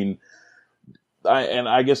 touchdowns. I mean,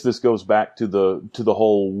 I guess this goes back to the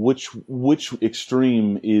whole which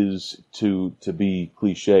extreme is to be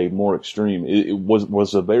cliche more extreme.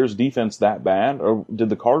 Was the Bears defense that bad, or did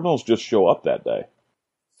the Cardinals just show up that day?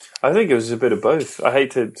 I think it was a bit of both. I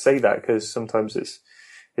hate to say that because sometimes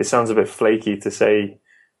it sounds a bit flaky to say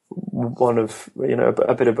one of,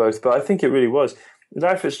 a bit of both, but I think it really was.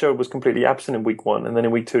 Larry Fitzgerald was completely absent in week 1, and then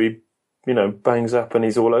in week 2 he, bangs up and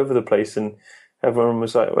he's all over the place, and everyone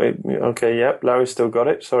was like, wait, okay, yep, Larry's still got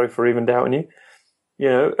it. Sorry for even doubting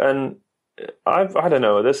you. And I don't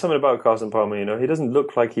know. There's something about Carson Palmer, he doesn't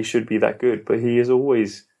look like he should be that good, but he is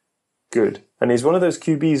always good. And he's one of those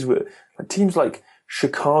QBs where teams like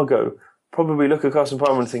Chicago probably look at Carson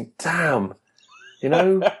Palmer and think, damn, You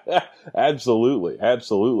know? Absolutely.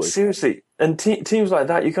 Seriously. And teams like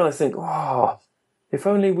that, you kind of think, oh, if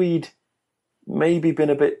only we'd maybe been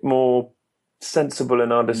a bit more sensible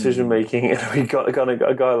in our decision making and we got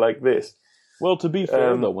a guy like this. Well, to be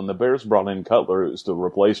fair, though, when the Bears brought in Cutler, it was to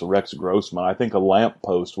replace Rex Grossman. I think a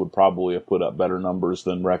lamppost would probably have put up better numbers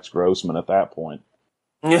than Rex Grossman at that point.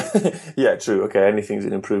 Yeah, true. Okay, anything's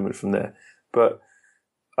an improvement from there. But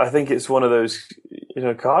I think it's one of those,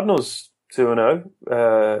 Cardinals 2-0.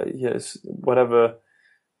 Yes, whatever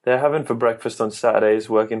they're having for breakfast on Saturday is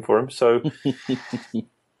working for them. So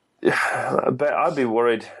I'd be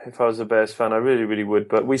worried if I was a Bears fan. I really, really would.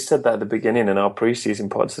 But we said that at the beginning in our preseason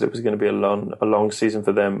pods that it was going to be a long season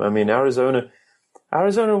for them. I mean, Arizona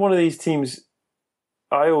are one of these teams.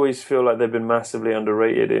 I always feel like they've been massively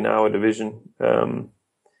underrated in our division.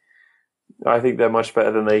 I think they're much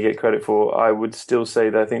better than they get credit for. I would still say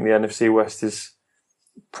that I think the NFC West is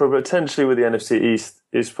potentially, with the NFC East,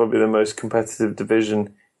 is probably the most competitive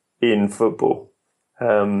division in football.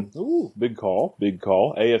 Ooh, big call.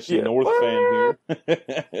 AFC North fan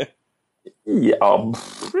here. Yeah,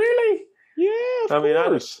 really? Yeah, of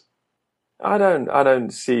course. I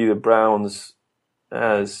don't see the Browns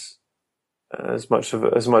as much of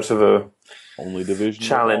a only division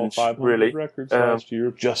challenge, really. Records last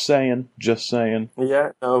year. Just saying.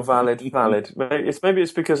 Yeah, no, valid. Maybe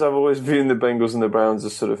it's because I've always viewed the Bengals and the Browns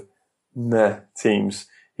as sort of meh teams,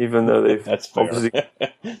 even though they've obviously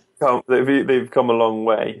they've come a long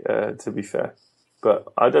way. To be fair, but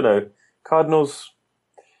I don't know. Cardinals,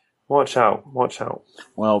 watch out.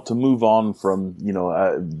 Well, to move on from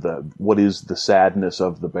what is the sadness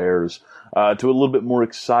of the Bears to a little bit more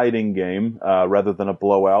exciting game rather than a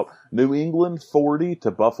blowout. New England 40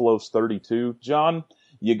 to Buffalo's 32. John,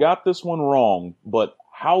 you got this one wrong, but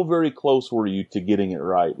how very close were you to getting it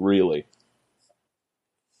right? Really?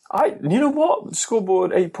 You know what?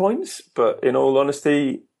 Scoreboard 8 points, but in all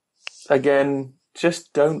honesty, again,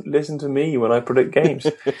 just don't listen to me when I predict games,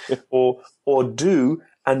 or do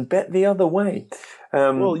and bet the other way.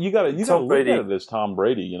 Well, you got to look at it as Tom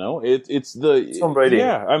Brady. It's the Tom Brady.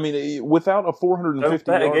 Yeah, I mean, without a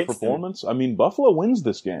 450-yard performance, I mean, Buffalo wins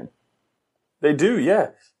this game. They do,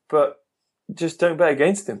 yeah, but just don't bet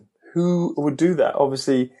against him. Who would do that?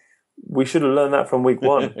 Obviously, we should have learned that from week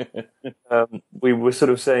one. We were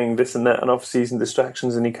sort of saying this and that and off-season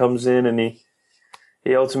distractions, and he comes in and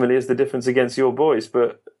he ultimately is the difference against your boys.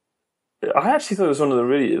 But I actually thought it was one of the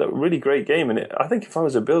really great game, and I think if I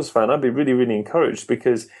was a Bills fan, I'd be really, really encouraged,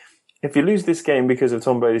 because if you lose this game because of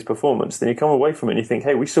Tom Brady's performance, then you come away from it and you think,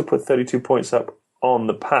 hey, we still put 32 points up on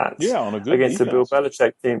the Pats. Yeah, on a good against defense. the Bill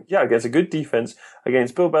Belichick team. Yeah, against a good defense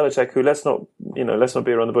against Bill Belichick, who let's not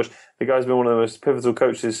beat around the bush. The guy's been one of the most pivotal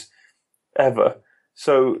coaches ever.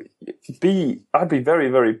 So I'd be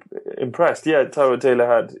very, very impressed. Yeah, Tyrod Taylor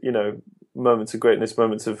had, moments of greatness,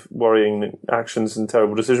 moments of worrying actions and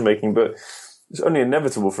terrible decision making, but it's only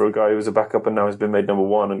inevitable for a guy who was a backup and now has been made number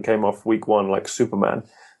one and came off week one like Superman.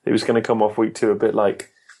 He was going to come off week two a bit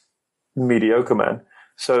like mediocre man.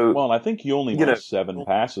 So, well, I think he only missed 7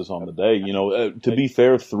 passes on the day. To be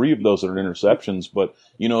fair, 3 of those are interceptions. But,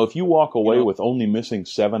 if you walk away with only missing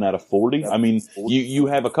 7 out of 40, I mean, you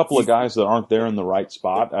have a couple of guys that aren't there in the right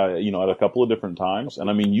spot, at a couple of different times. And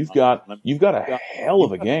I mean, you've got a hell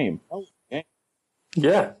of a game.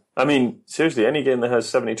 Yeah. I mean, seriously, any game that has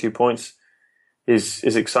 72 points is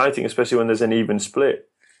exciting, especially when there's an even split.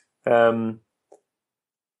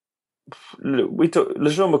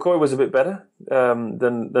 LeSean McCoy was a bit better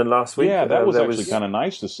than last week. Yeah, that was actually kind of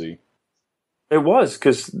nice to see. It was,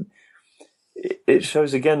 because it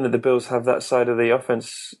shows again that the Bills have that side of the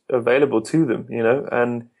offense available to them,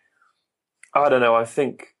 and I don't know, I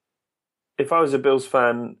think if I was a Bills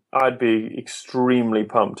fan, I'd be extremely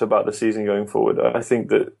pumped about the season going forward. I think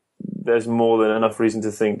that there's more than enough reason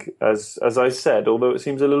to think, as I said, although it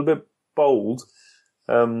seems a little bit bold,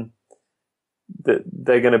 that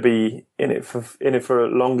they're going to be in it for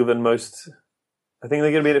longer than most. I think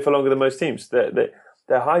they're going to be in it for longer than most teams. They're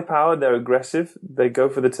high powered. They're aggressive. They go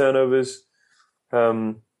for the turnovers.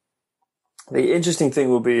 The interesting thing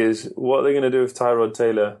will be is what they're going to do if Tyrod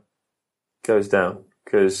Taylor goes down,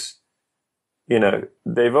 because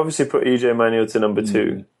they've obviously put EJ Manuel to number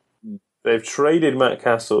 2. They've traded Matt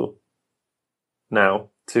Castle now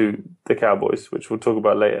to the Cowboys, which we'll talk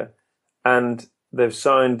about later, and they've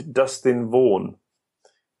signed Dustin Vaughn.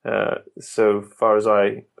 So far as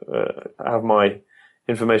I have my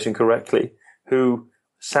information correctly, who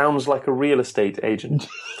sounds like a real estate agent.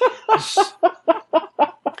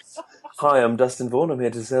 Hi, I'm Dustin Vaughn. I'm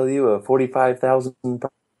here to sell you a 45,000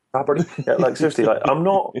 Yeah, like seriously, like I'm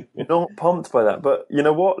not pumped by that. But you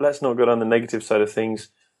know what? Let's not go down the negative side of things.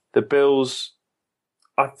 The Bills,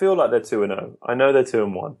 I feel like they're 2-0. I know they're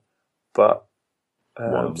 2-1, but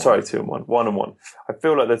 2-1, 1-1. I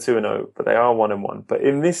feel like they're 2-0, but they are 1-1. But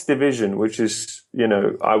in this division, which is,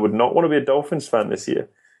 I would not want to be a Dolphins fan this year.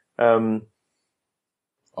 We'll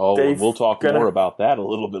talk more about that a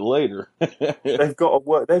little bit later. They've got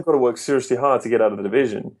to work seriously hard to get out of the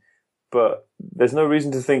division. But there's no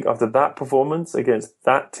reason to think after that performance against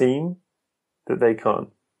that team that they can't.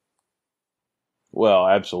 Well,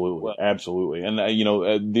 absolutely. And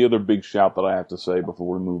the other big shout that I have to say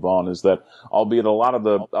before we move on is that, albeit a lot of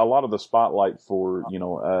the spotlight for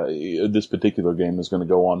this particular game is going to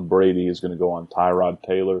go on Brady, is going to go on Tyrod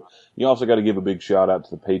Taylor. You also got to give a big shout out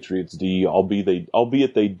to the Patriots D,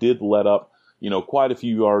 albeit they did let up quite a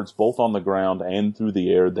few yards both on the ground and through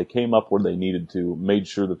the air. They came up where they needed to, made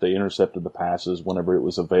sure that they intercepted the passes whenever it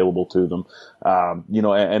was available to them.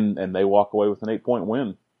 And they walk away with an 8-point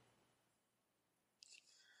win.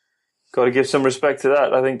 Got to give some respect to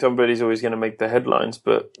that. I think Tom Brady's always going to make the headlines,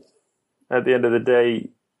 but at the end of the day,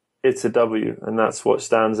 it's a W, and that's what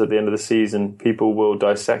stands at the end of the season. People will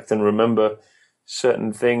dissect and remember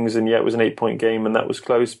certain things, and it was an 8-point game, and that was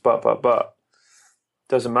close, but.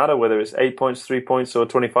 Doesn't matter whether it's 8 points, 3 points, or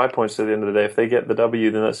 25 points at the end of the day. If they get the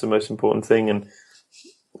W, then that's the most important thing. And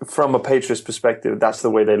from a Patriots perspective, that's the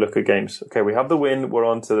way they look at games. Okay, we have the win, we're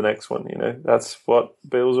on to the next one. That's what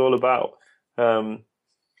Bill's all about. From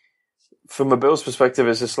a Bills perspective,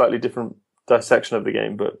 it's a slightly different dissection of the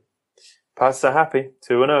game, but Pats are happy,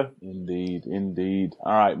 2-0. Indeed.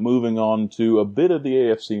 All right, moving on to a bit of the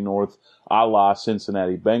AFC North, a la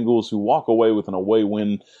Cincinnati Bengals, who walk away with an away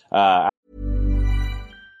win.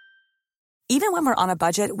 Even when we're on a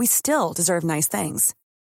budget, we still deserve nice things.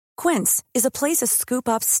 Quince is a place to scoop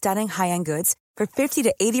up stunning high-end goods for 50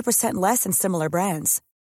 to 80% less than similar brands.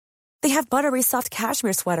 They have buttery soft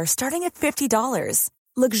cashmere sweaters starting at $50,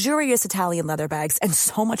 luxurious Italian leather bags, and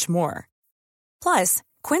so much more. Plus,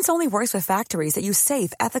 Quince only works with factories that use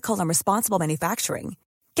safe, ethical, and responsible manufacturing.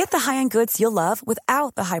 Get the high-end goods you'll love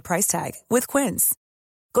without the high price tag with Quince.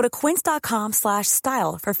 Go to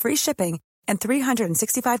quince.com/style for free shipping and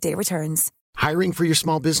 365-day returns. Hiring for your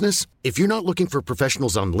small business? If you're not looking for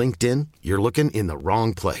professionals on LinkedIn, you're looking in the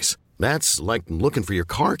wrong place. That's like looking for your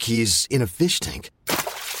car keys in a fish tank.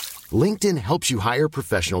 LinkedIn helps you hire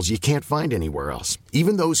professionals you can't find anywhere else,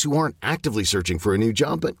 even those who aren't actively searching for a new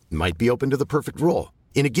job but might be open to the perfect role.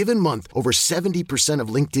 In a given month, over 70% of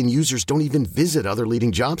LinkedIn users don't even visit other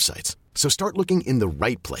leading job sites. So start looking in the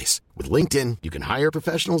right place. With LinkedIn, you can hire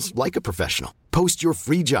professionals like a professional. Post your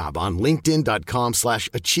free job on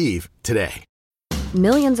linkedin.com/achieve today.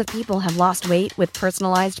 Millions of people have lost weight with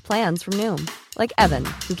personalized plans from Noom. Like Evan,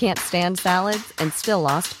 who can't stand salads and still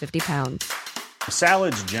lost 50 pounds.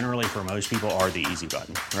 Salads generally for most people are the easy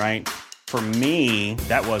button, right? For me,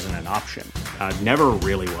 that wasn't an option. I never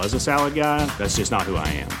really was a salad guy. That's just not who I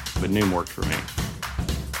am. But Noom worked for me.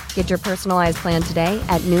 Get your personalized plan today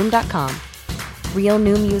at Noom.com. Real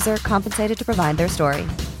Noom user compensated to provide their story.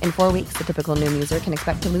 In 4 weeks, the typical Noom user can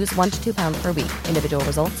expect to lose 1 to 2 pounds per week. Individual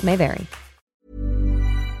results may vary.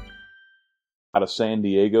 Out of San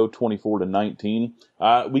Diego, 24-19.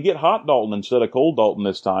 We get hot Dalton instead of cold Dalton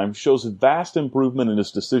this time. Shows a vast improvement in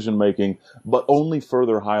his decision-making, but only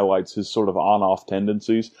further highlights his sort of on-off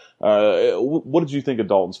tendencies. What did you think of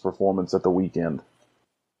Dalton's performance at the weekend?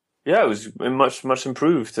 Yeah, it was much, much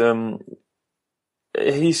improved.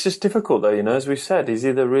 He's just difficult, though, as we've said. He's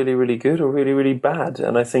either really, really good or really, really bad.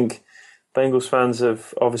 And I think Bengals fans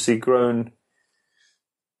have obviously grown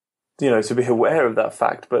to be aware of that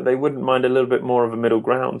fact, but they wouldn't mind a little bit more of a middle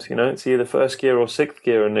ground. It's either first gear or sixth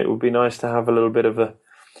gear, and it would be nice to have a little bit of a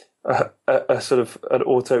sort of an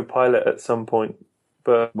autopilot at some point.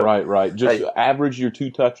 But right. Just average your 2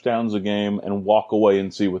 touchdowns a game and walk away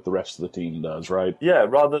and see what the rest of the team does, right? Yeah,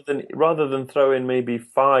 rather than throw in maybe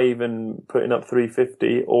 5 and putting up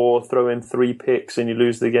 350, or throw in 3 picks and you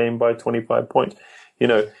lose the game by 25 points.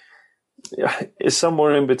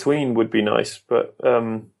 Somewhere in between would be nice, but.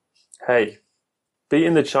 Hey,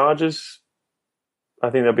 beating the Chargers, I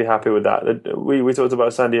think they'll be happy with that. We talked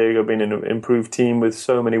about San Diego being an improved team with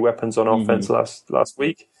so many weapons on offense last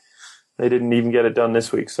week. They didn't even get it done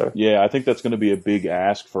this week. So yeah, I think that's going to be a big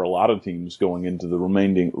ask for a lot of teams going into the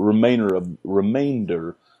remainder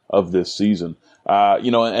of this season.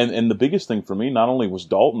 And the biggest thing for me not only was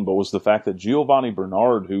Dalton, but was the fact that Giovanni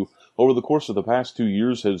Bernard, who over the course of the past 2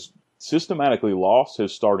 years has systematically lost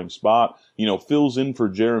his starting spot, fills in for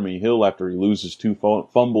Jeremy Hill after he loses 2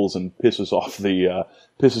 fumbles and pisses off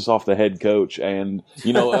the head coach, and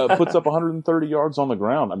puts up 130 yards on the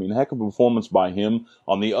ground. I mean, heck of a performance by him.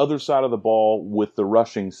 On the other side of the ball with the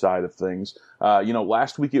rushing side of things,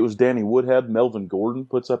 last week it was Danny Woodhead. Melvin Gordon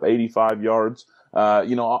puts up 85 yards.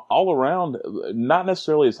 All around, not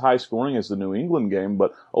necessarily as high scoring as the New England game,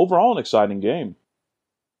 but overall an exciting game.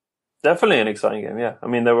 Definitely an exciting game, yeah. I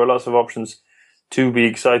mean, there were lots of options to be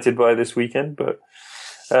excited by this weekend, but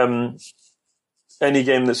any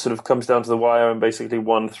game that sort of comes down to the wire and basically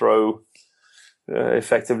one throw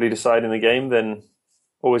effectively deciding the game, then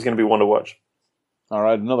always going to be one to watch. All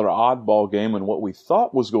right, another oddball game, and what we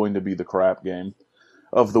thought was going to be the crap game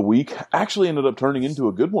of the week actually ended up turning into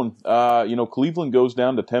a good one. Cleveland goes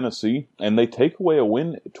down to Tennessee, and they take away a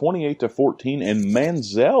win 28-14, and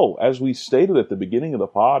Manziel, as we stated at the beginning of the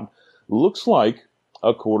pod, looks like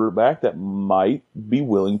a quarterback that might be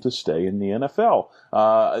willing to stay in the NFL.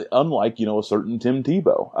 Unlike, a certain Tim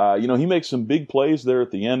Tebow. He makes some big plays there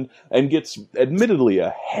at the end and gets admittedly a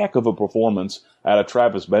heck of a performance out of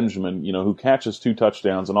Travis Benjamin, who catches 2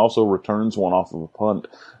 touchdowns and also returns one off of a punt.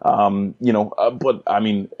 But I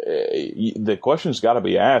mean, the question's got to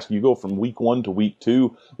be asked. You go from week 1 to week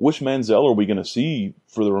 2, which Manziel are we going to see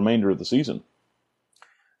for the remainder of the season?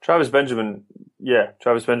 Travis Benjamin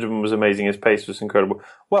was amazing. His pace was incredible.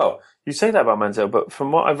 Well, you say that about Manziel, but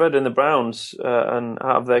from what I've read in the Browns and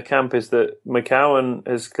out of their camp is that McCowan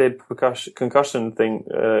has cleared concussion thing.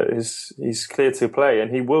 He's cleared to play, and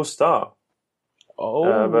he will start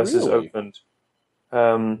versus really?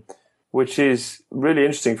 Oakland, which is really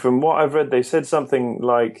interesting. From what I've read, they said something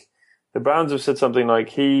like the Browns have said something like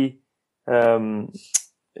Manziel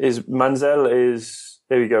is.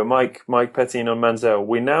 There we go, Mike Pettine on Manziel.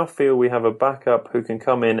 We now feel we have a backup who can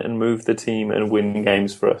come in and move the team and win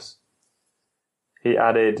games for us. He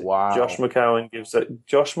added, wow. Josh McCown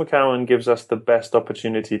gives us the best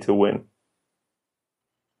opportunity to win.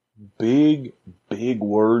 Big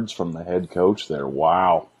words from the head coach there.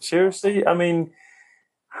 Wow. Seriously? I mean,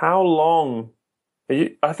 how long?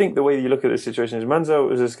 I think the way you look at this situation is Manziel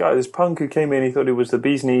was this punk who came in, he thought he was the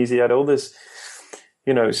bee's knees, he had all this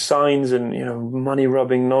signs and, money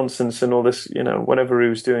rubbing nonsense and all this, whatever he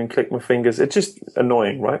was doing, click my fingers. It's just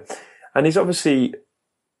annoying, right? And he's obviously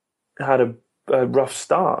had a rough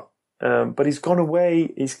start, but he's gone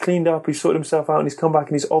away, he's cleaned up, he's sorted himself out, and he's come back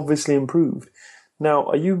and he's obviously improved. Now,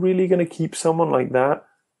 are you really going to keep someone like that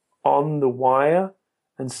on the wire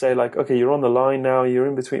and say like, okay, you're on the line now, you're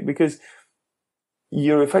in between? Because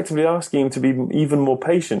you're effectively asking him to be even more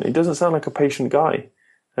patient. He doesn't sound like a patient guy.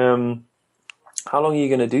 How long are you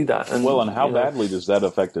going to do that? And how badly does that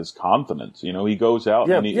affect his confidence? He goes out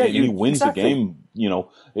and he wins exactly. a game.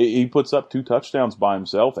 He puts up 2 touchdowns by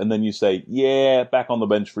himself, and then you say, "Yeah, back on the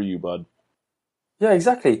bench for you, bud." Yeah,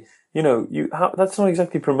 exactly. That's not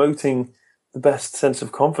exactly promoting the best sense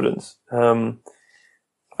of confidence. Josh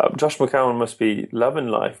McCown must be loving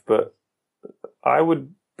life, but I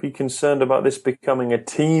would be concerned about this becoming a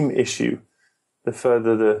team issue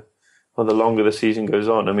the longer the season goes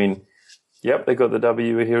on. I mean. Yep, they got the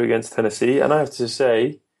W here against Tennessee. And I have to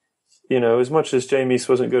say, as much as Jameis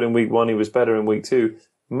wasn't good in week 1, he was better in week 2.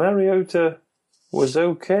 Mariota was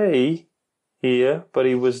okay here, but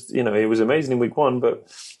he was amazing in week 1.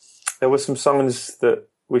 But there were some signs that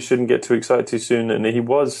we shouldn't get too excited too soon. And he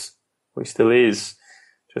still is,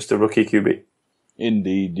 just a rookie QB.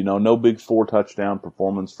 Indeed. No big 4 touchdown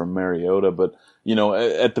performance from Mariota, but,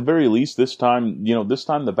 at the very least this time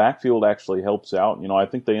the backfield actually helps out. I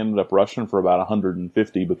think they ended up rushing for about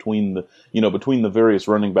 150 between the various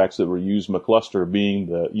running backs that were used, McCluster being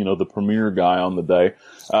the premier guy on the day.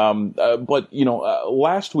 But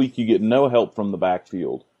last week you get no help from the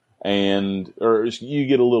backfield. Or you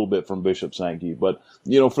get a little bit from Bishop Sankey, but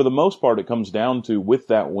for the most part, it comes down to, with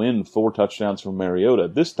that win, 4 touchdowns from Mariota.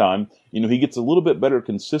 This time, he gets a little bit better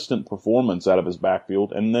consistent performance out of his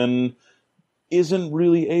backfield, and then isn't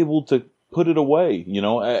really able to put it away.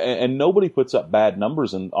 And nobody puts up bad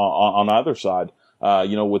numbers on either side.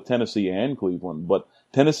 With Tennessee and Cleveland, but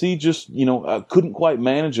Tennessee just couldn't quite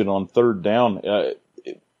manage it on 3rd down.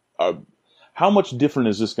 How much different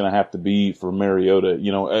is this going to have to be for Mariota?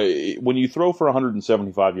 When you throw for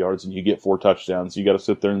 175 yards and you get 4 touchdowns, you got to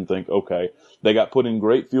sit there and think, okay, they got put in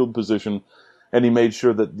great field position, and he made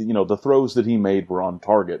sure that, the throws that he made were on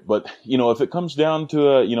target. But, if it comes down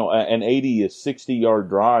to an 80, a 60-yard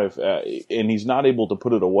drive, and he's not able to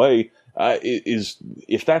put it away,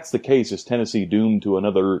 if that's the case, is Tennessee doomed to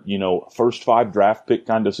another, first 5 draft pick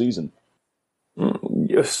kind of season?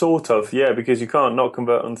 Sort of, yeah, because you can't not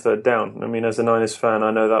convert on third down. I mean, as a Niners fan,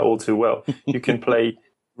 I know that all too well. You can play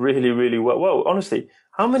really, really well. Well, honestly,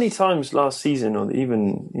 how many times last season, or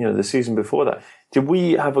even the season before that, did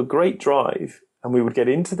we have a great drive and we would get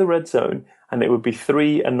into the red zone and it would be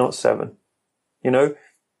 3 and not 7?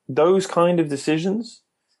 Those kind of decisions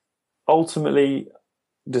ultimately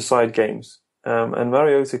decide games. And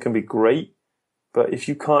Mariota can be great, but if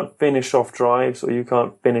you can't finish off drives or you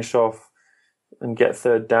can't finish off and get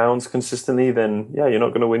third downs consistently, then you're not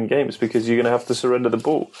going to win games because you're going to have to surrender the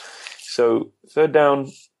ball. So third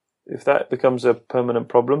down, if that becomes a permanent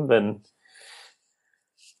problem, then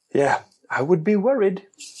I would be worried.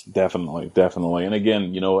 Definitely. And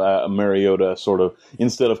again, Mariota sort of,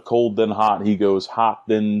 instead of cold then hot, he goes hot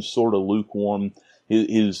then sort of lukewarm.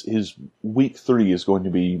 His week 3 is going to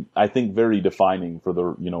be, I think, very defining for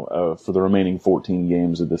the remaining 14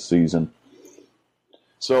 games of this season.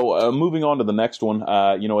 So moving on to the next one,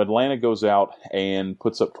 Atlanta goes out and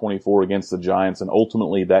puts up 24 against the Giants, and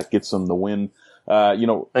ultimately that gets them the win.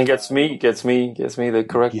 And gets me the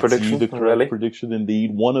correct prediction. The correct prediction,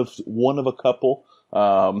 indeed. One of a couple.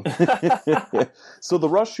 So the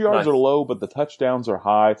rush yards are low, but the touchdowns are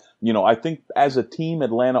high. I think as a team,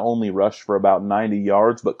 Atlanta only rushed for about 90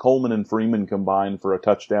 yards, but Coleman and Freeman combined for a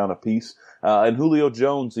touchdown apiece. And Julio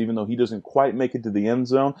Jones, even though he doesn't quite make it to the end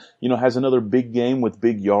zone, has another big game with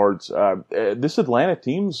big yards. This Atlanta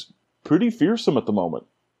team's pretty fearsome at the moment.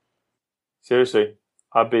 Seriously,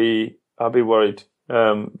 I'd be worried.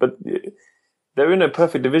 But they're in a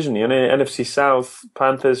perfect division. NFC South,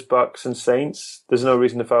 Panthers, Bucks, and Saints. There's no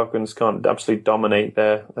reason the Falcons can't absolutely dominate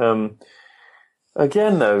there.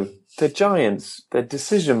 Again, though, the Giants, their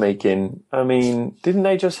decision-making, I mean, didn't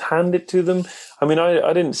they just hand it to them? I mean,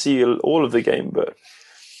 I didn't see all of the game, but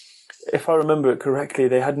if I remember it correctly,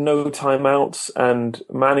 they had no timeouts, and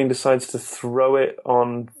Manning decides to throw it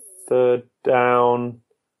on third down.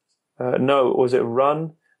 No, was it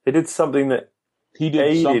run? They did something that he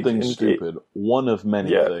did something stupid. One of many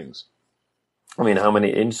things. I mean, how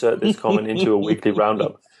many insert this comment into a weekly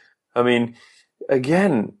roundup? I mean,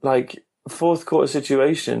 again, like fourth quarter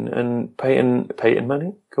situation, and Peyton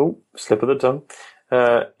Manning, cool, slip of the tongue.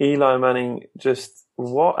 Eli Manning, just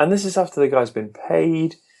what? And this is after the guy's been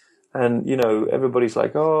paid, and everybody's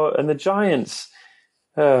like, oh, and the Giants.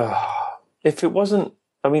 If it wasn't,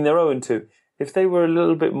 I mean, they're 0-2. If they were a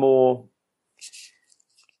little bit more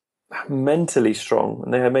mentally strong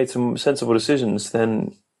and they had made some sensible decisions,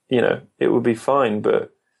 then it would be fine.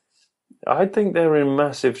 But I think they're in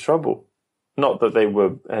massive trouble. Not that they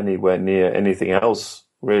were anywhere near anything else,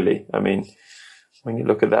 really. I mean, when you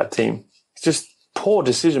look at that team, it's just poor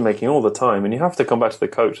decision making all the time, and you have to come back to the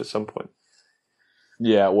coach at some point.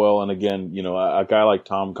 Yeah, well, and again, a guy like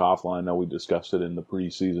Tom Coughlin, I know we discussed it in the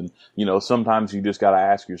preseason. Sometimes you just got to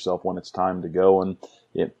ask yourself when it's time to go, and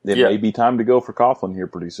it may be time to go for Coughlin here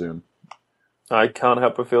pretty soon. I can't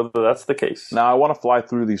help but feel that that's the case. Now, I want to fly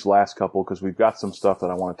through these last couple because we've got some stuff that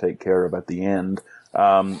I want to take care of at the end.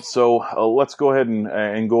 So let's go ahead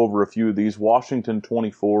and go over a few of these. Washington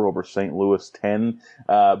 24 over St. Louis 10.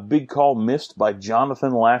 Big call missed by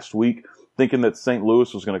Jonathan last week, thinking that St.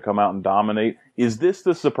 Louis was going to come out and dominate. Is this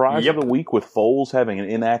the surprise of the week with Foles having an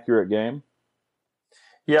inaccurate game?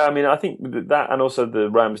 Yeah, I mean, I think that, and also the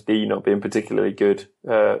Rams D not being particularly good,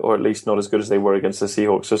 or at least not as good as they were against the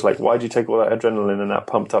Seahawks. Just like, why'd you take all that adrenaline and that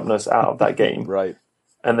pumped upness out of that game? Right.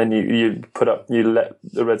 And then you let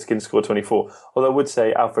the Redskins score 24. Although I would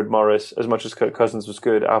say Alfred Morris, as much as Kirk Cousins was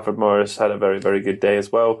good, Alfred Morris had a very, very good day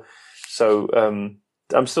as well. So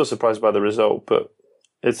I'm still surprised by the result, but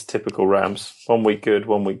it's typical Rams. 1 week good,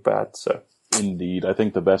 1 week bad. So indeed, I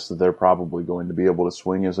think the best that they're probably going to be able to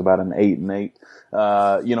swing is about an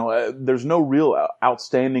 8-8. There's no real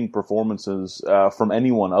outstanding performances from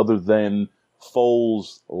anyone other than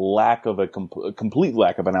Foles' lack of a complete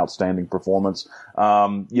lack of an outstanding performance.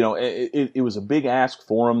 It was a big ask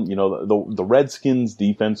for him. The Redskins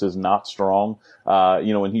defense is not strong.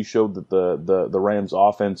 And he showed that the Rams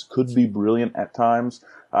offense could be brilliant at times.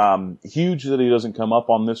 Huge that he doesn't come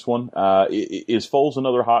up on this one. Is Foles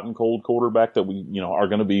another hot and cold quarterback that we, are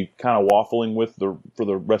going to be kind of waffling with for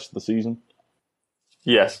the rest of the season?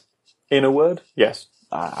 Yes. In a word, yes.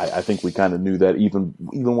 I think we kind of knew that even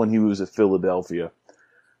when he was at Philadelphia.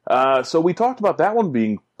 So we talked about that one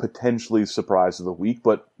being potentially surprise of the week,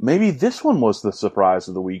 but maybe this one was the surprise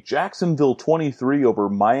of the week. Jacksonville 23 over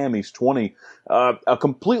Miami's 20. A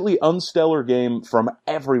completely unstellar game from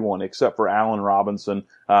everyone except for Allen Robinson,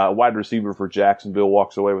 wide receiver for Jacksonville,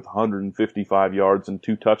 walks away with 155 yards and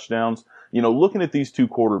 2 touchdowns. looking at these two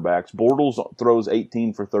quarterbacks, Bortles throws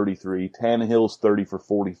 18 for 33, Tannehill's 30 for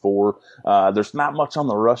 44. There's not much on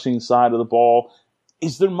the rushing side of the ball.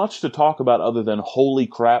 Is there much to talk about other than holy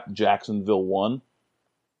crap, Jacksonville won?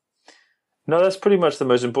 No, that's pretty much the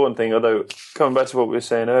most important thing. Although, coming back to what we were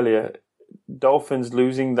saying earlier, Dolphins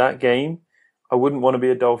losing that game, I wouldn't want to be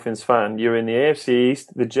a Dolphins fan. You're in the AFC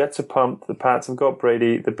East, the Jets are pumped, the Pats have got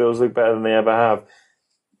Brady, the Bills look better than they ever have.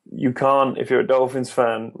 You can't, if you're a Dolphins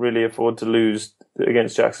fan, really afford to lose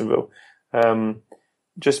against Jacksonville.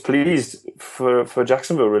 Just pleased for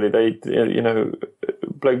Jacksonville, really. They,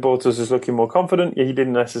 Blake Bortles is looking more confident. He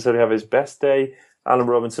didn't necessarily have his best day. Allen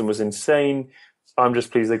Robinson was insane. I'm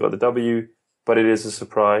just pleased they got the W, but it is a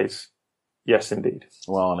surprise. Yes, indeed.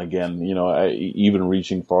 Well, and again, even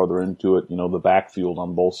reaching farther into it, the backfield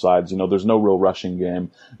on both sides, there's no real rushing game,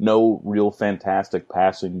 no real fantastic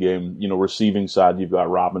passing game. Receiving side, you've got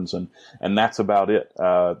Robinson, and that's about it.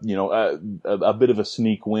 A bit of a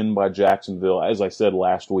sneak win by Jacksonville, as I said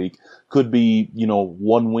last week, could be,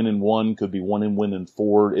 1 win in 1, could be 1 win in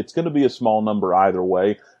 4. It's going to be a small number either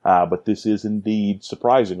way, but this is indeed,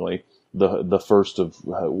 surprisingly, the first of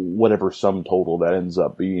whatever sum total that ends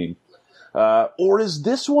up being. Or is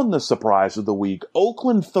this one the surprise of the week?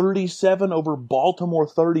 Oakland 37 over Baltimore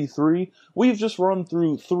 33. We've just run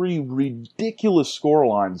through 3 ridiculous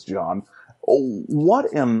scorelines, John.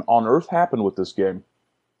 What on earth happened with this game?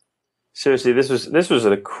 Seriously, this was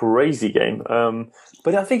a crazy game.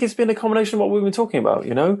 But I think it's been a combination of what we've been talking about.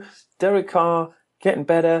 Derek Carr getting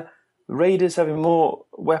better, Raiders having more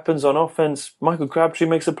weapons on offense. Michael Crabtree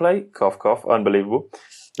makes a play. Cough, cough. Unbelievable.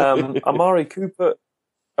 Amari Cooper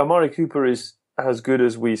is as good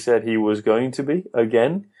as we said he was going to be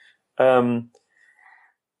again. And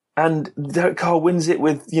Derek Carr wins it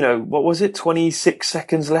with, what was it, 26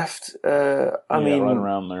 seconds left? I mean, right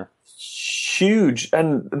around there. Huge.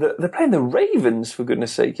 And they're playing the Ravens, for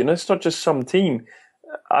goodness sake. It's not just some team.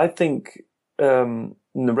 I think the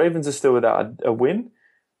Ravens are still without a win.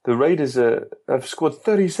 The Raiders have scored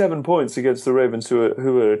 37 points against the Ravens, who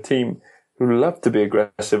are a team who love to be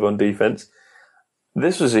aggressive on defense.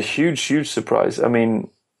 This was a huge, huge surprise. I mean,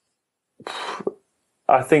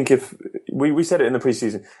 I think if we said it in the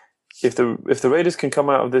preseason, if the Raiders can come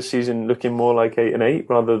out of this season looking more like 8-8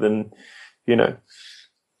 rather than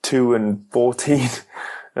 2-14,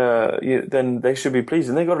 then they should be pleased.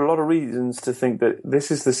 And they got a lot of reasons to think that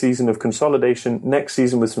this is the season of consolidation. Next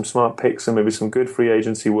season, with some smart picks and maybe some good free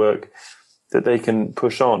agency work, that they can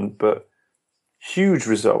push on. But huge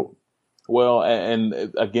result. Well, and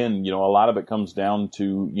again, a lot of it comes down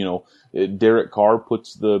to, Derek Carr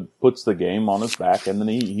puts the game on his back, and then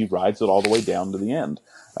he rides it all the way down to the end.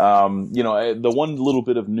 The one little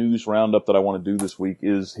bit of news roundup that I want to do this week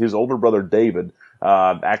is his older brother David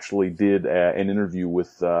actually did an interview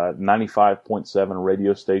with 95.7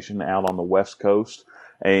 radio station out on the West Coast,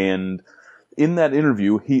 and in that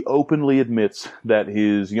interview, he openly admits that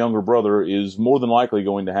his younger brother is more than likely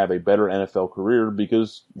going to have a better NFL career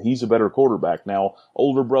because he's a better quarterback. Now,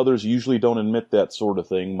 older brothers usually don't admit that sort of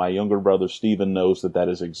thing. My younger brother, Steven, knows that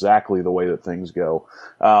is exactly the way that things go.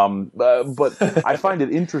 But I find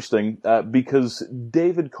it interesting because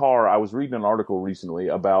David Carr, I was reading an article recently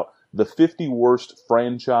about the 50 worst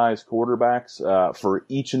franchise quarterbacks for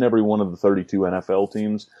each and every one of the 32 NFL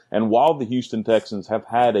teams. And while the Houston Texans have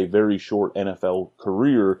had a very short NFL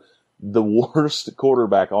career, the worst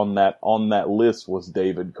quarterback on that list was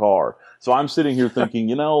David Carr. So I'm sitting here thinking,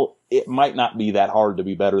 it might not be that hard to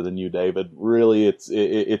be better than you, David. Really, it's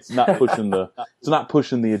not pushing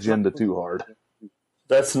the agenda too hard.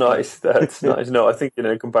 That's nice. That's nice. No, I think in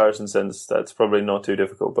a comparison sense, that's probably not too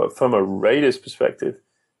difficult. But from a Raiders perspective,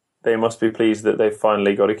 they must be pleased that they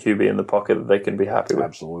finally got a QB in the pocket that they can be happy with.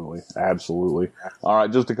 Absolutely. All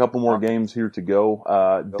right, just a couple more games here to go.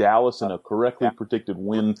 Dallas in a correctly predicted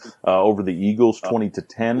win over the Eagles,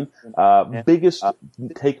 20-10. Biggest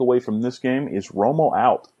takeaway from this game is Romo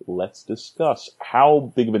out. Let's discuss.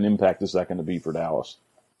 How big of an impact is that going to be for Dallas?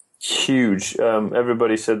 Huge.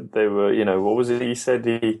 Everybody said they were, what was it he said?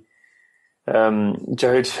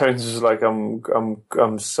 Jerry Jones was like,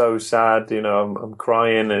 I'm so sad, I'm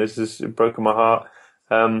crying, and it broken my heart.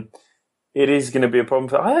 It is going to be a problem.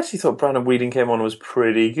 I actually thought Brandon Weeden came on was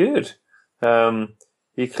pretty good.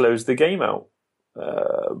 He closed the game out.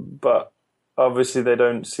 But obviously they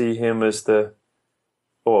don't see him as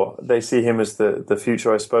they see him as the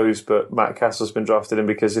future, I suppose, but Matt Castle's been drafted in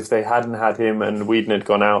because if they hadn't had him and Weeden had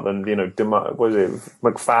gone out, then,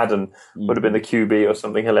 McFadden would have been the QB or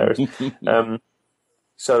something hilarious.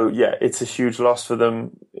 So, yeah, it's a huge loss for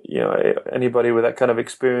them. Anybody with that kind of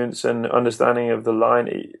experience and understanding of the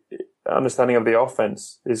line, understanding of the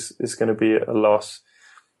offense is going to be a loss.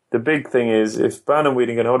 The big thing is if Brandon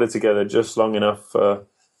Weeden can hold it together just long enough for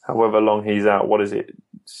however long he's out. What is it?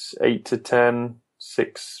 8 to 10,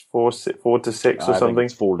 4 to 6 or something? I think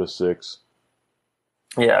it's 4 to 6.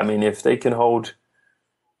 Yeah, I mean, if they can hold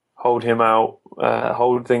him out,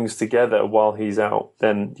 hold things together while he's out,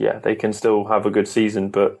 then yeah, they can still have a good season.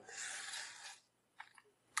 But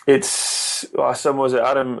it's someone was it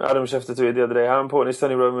Adam Schefter tweeted the other day. How important is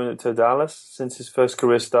Tony Romo to Dallas? Since his first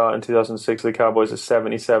career start in 2006, the Cowboys are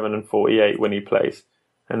 77-48 when he plays,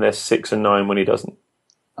 and they're 6-9 when he doesn't.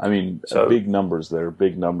 I mean, big numbers there,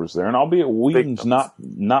 and albeit Weeden's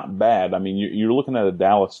not bad. I mean, you're looking at a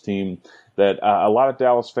Dallas team that a lot of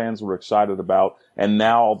Dallas fans were excited about, and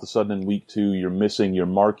now all of a sudden in week 2, you're missing your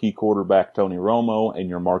marquee quarterback Tony Romo and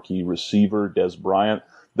your marquee receiver Des Bryant.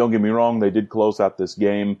 Don't get me wrong, they did close out this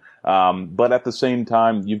game, but at the same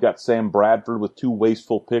time, you've got Sam Bradford with 2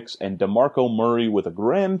 wasteful picks and DeMarco Murray with a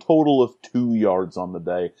grand total of 2 yards on the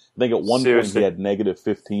day. I think at one point he had negative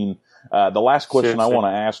 15. The last question I want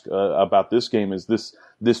to ask about this game is this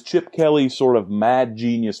Chip Kelly sort of mad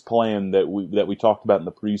genius plan that we talked about in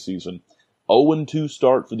the preseason. 0-2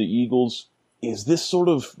 start for the Eagles. Is this sort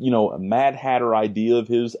of, a Mad Hatter idea of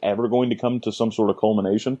his ever going to come to some sort of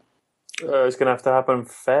culmination? It's going to have to happen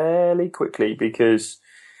fairly quickly because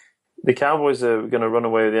the Cowboys are going to run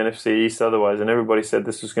away with the NFC East otherwise, and everybody said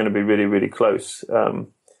this was going to be really, really close.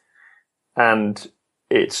 And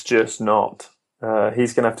it's just not.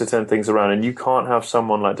 He's going to have to turn things around, and you can't have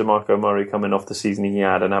someone like DeMarco Murray coming off the season he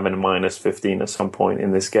had and having a minus 15 at some point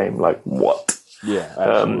in this game. Like, what? Yeah,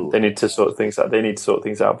 absolutely. They need to sort things out. They need to sort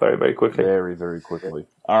things out very, very quickly. Very, very quickly.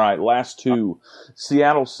 All right, last 2.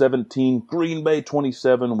 Seattle 17, Green Bay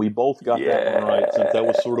 27. We both got that one right since that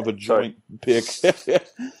was sort of a joint pick.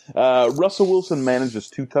 Russell Wilson manages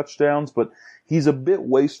 2 touchdowns, but he's a bit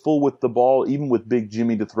wasteful with the ball, even with Big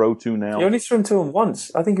Jimmy to throw to now. He only threw him to him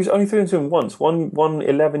once. I think he was only threw him to him once. One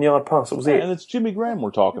 11-yard pass. That was it. And it's Jimmy Graham we're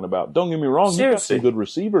talking about. Don't get me wrong. You've got some good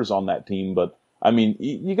receivers on that team, but I mean,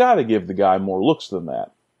 you got to give the guy more looks than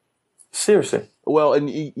that. Seriously. Well, and,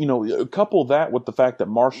 couple that with the fact that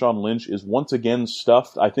Marshawn Lynch is once again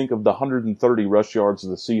stuffed. I think of the 130 rush yards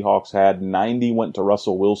the Seahawks had, 90 went to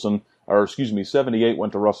Russell Wilson, 78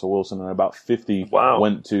 went to Russell Wilson, and about 50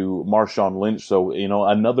 went to Marshawn Lynch. So,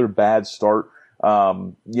 another bad start.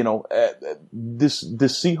 This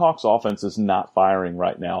Seahawks offense is not firing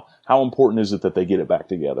right now. How important is it that they get it back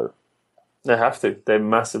together? They have to. They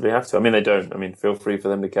massively have to. I mean, they don't. I mean, feel free for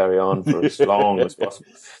them to carry on for as long as possible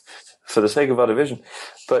for the sake of our division.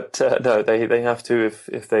 But no, they have to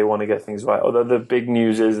if they want to get things right. Although the big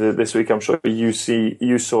news is that this week, I'm sure you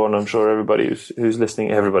saw, and I'm sure everybody who's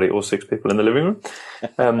listening, all 6 people in the living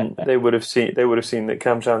room, they would have seen that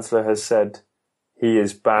Cam Chancellor has said he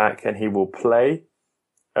is back and he will play.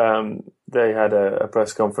 They had a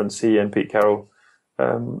press conference, he and Pete Carroll,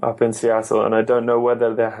 up in Seattle, and I don't know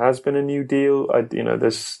whether there has been a new deal.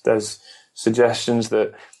 There's suggestions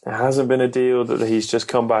that there hasn't been a deal, that he's just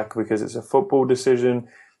come back because it's a football decision.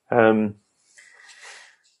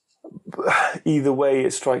 Either way,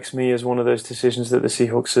 it strikes me as one of those decisions that the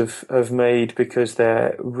Seahawks have made because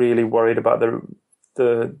they're really worried about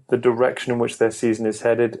the direction in which their season is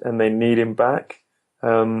headed, and they need him back.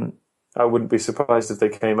 I wouldn't be surprised if they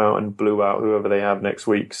came out and blew out whoever they have next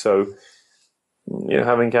week. So,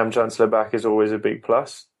 having Cam Chancellor back is always a big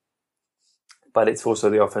plus, but it's also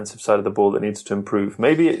the offensive side of the ball that needs to improve.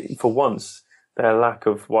 Maybe for once, their lack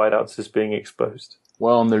of wideouts is being exposed.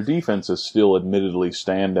 Well, and their defense is still admittedly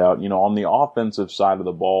standout. On the offensive side of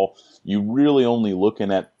the ball, you really only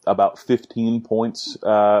looking at about 15 points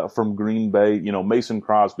from Green Bay. Mason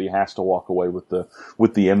Crosby has to walk away with the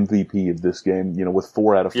MVP of this game. With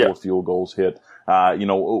 4 out of 4 field goals hit.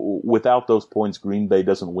 Without those points, Green Bay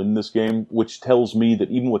doesn't win this game, which tells me that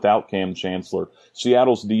even without Cam Chancellor,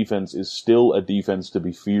 Seattle's defense is still a defense to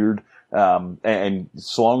be feared. And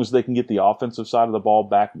as long as they can get the offensive side of the ball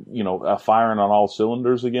back, firing on all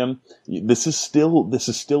cylinders again, this is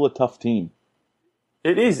still a tough team.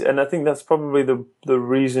 It is, and I think that's probably the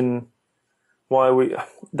reason why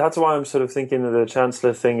that's why I'm sort of thinking that the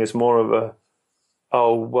Chancellor thing is more of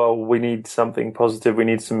we need something positive, we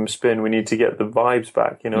need some spin, we need to get the vibes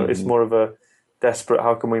back. It's more of a desperate,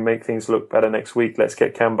 how can we make things look better next week? Let's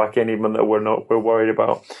get Cam back in, even though we're worried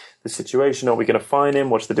about the situation. Are we going to fine him?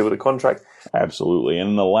 What's the deal with the contract? Absolutely. And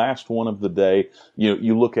in the last one of the day,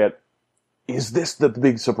 you look at, is this the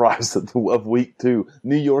big surprise of week 2?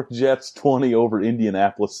 New York Jets 20 over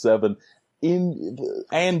Indianapolis 7.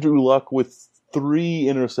 Andrew Luck with 3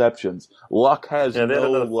 interceptions. Luck has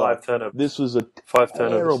no luck. 5 turnovers. This was a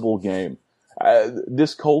terrible game.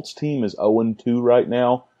 This Colts team is 0-2 right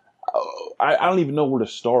now. I don't even know where to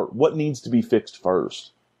start. What needs to be fixed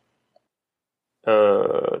first?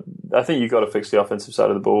 I think you've got to fix the offensive side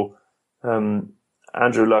of the ball.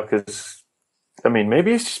 Andrew Luck is,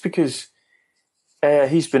 maybe it's just because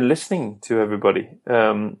he's been listening to everybody,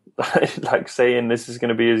 like saying this is going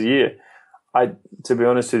to be his year. To be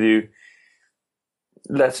honest with you,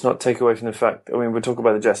 let's not take away from the fact, we'll talk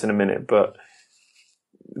about the Jets in a minute, but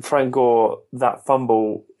Frank Gore, that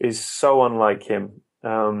fumble is so unlike him.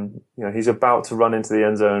 He's about to run into the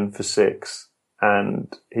end zone for 6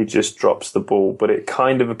 and he just drops the ball, but it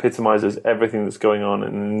kind of epitomizes everything that's going on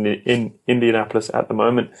in Indianapolis at the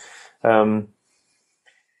moment. The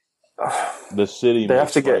city they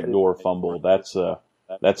makes have to Frank get Gore fumble. That's a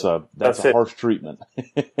harsh treatment.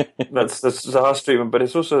 That's a harsh treatment, but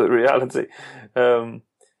it's also the reality.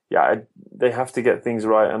 They have to get things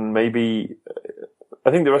right, and maybe I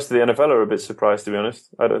think the rest of the NFL are a bit surprised, to be honest.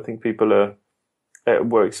 I don't think people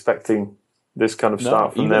were expecting this kind of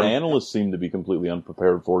start from them. Even analysts seem to be completely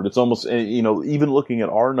unprepared for it. It's almost, even looking at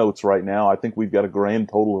our notes right now, I think we've got a grand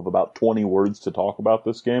total of about 20 words to talk about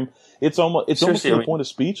this game. It's almost to the point of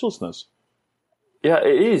speechlessness. Yeah,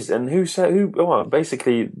 it is. And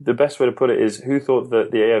basically, the best way to put it is, who thought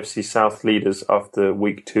that the AFC South leaders after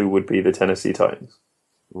week 2 would be the Tennessee Titans?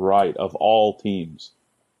 Right, of all teams.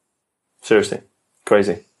 Seriously.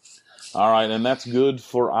 Crazy. All right, and that's good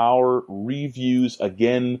for our reviews.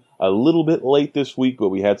 Again, a little bit late this week, but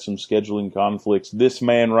we had some scheduling conflicts. This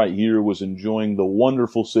man right here was enjoying the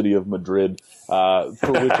wonderful city of Madrid,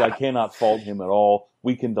 for which I cannot fault him at all.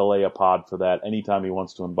 We can delay a pod for that. Anytime he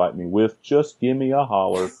wants to invite me with, just give me a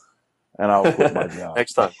holler, and I'll quit my job.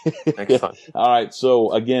 Next time. All right,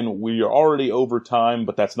 so again, we are already over time,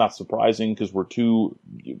 but that's not surprising because we're two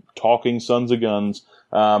talking sons of guns.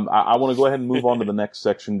 I want to go ahead and move on to the next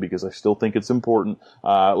section because I still think it's important.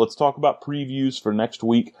 Let's talk about previews for next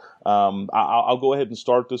week. I'll go ahead and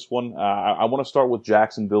start this one. I want to start with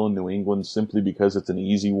Jacksonville and New England simply because it's an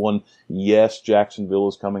easy one. Yes, Jacksonville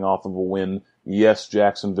is coming off of a win. Yes,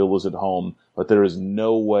 Jacksonville is at home, but there is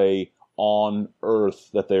no way on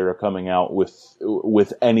earth that they are coming out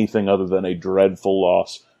with anything other than a dreadful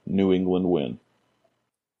loss, New England win.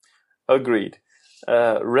 Agreed.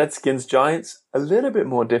 Redskins Giants, a little bit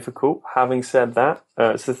more difficult. Having said that,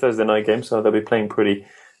 it's the Thursday night game, so they'll be playing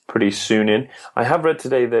pretty soon in. I have read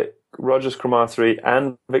today that Rogers Cromartie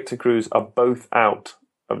and Victor Cruz are both out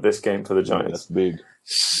of this game for the Giants. That's big.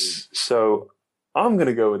 So I'm going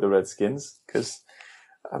to go with the Redskins because,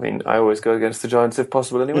 I always go against the Giants if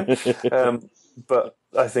possible anyway. But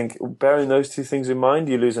I think bearing those two things in mind,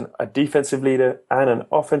 you lose a defensive leader and an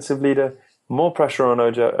offensive leader, more pressure on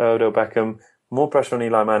Odell Beckham, more pressure on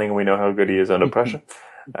Eli Manning, and we know how good he is under pressure.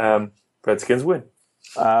 Redskins win.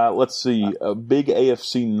 Let's see. A big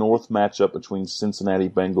AFC North matchup between Cincinnati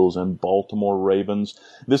Bengals and Baltimore Ravens.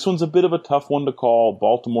 This one's a bit of a tough one to call.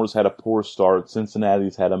 Baltimore's had a poor start.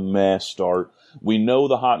 Cincinnati's had a meh start. We know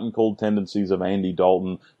the hot and cold tendencies of Andy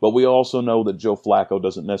Dalton, but we also know that Joe Flacco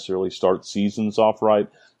doesn't necessarily start seasons off right.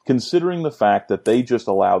 Considering the fact that they just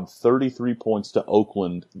allowed 33 points to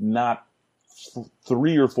Oakland not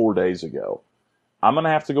 3 or 4 days ago, I'm going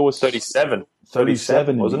to have to go with 37.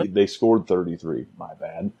 37, wasn't it? They scored 33. My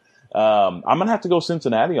bad. I'm going to have to go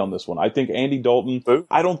Cincinnati on this one. I think Andy Dalton,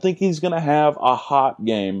 I don't think he's going to have a hot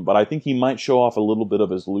game, but I think he might show off a little bit of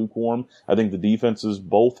his lukewarm. I think the defenses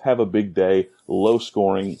both have a big day, low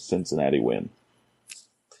scoring, Cincinnati win.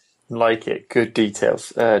 Like it. Good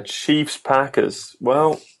details. Chiefs Packers.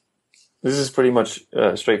 Well, this is pretty much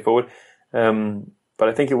straightforward, but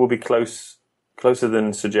I think it will be closer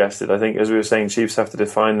than suggested. I think, as we were saying, Chiefs have to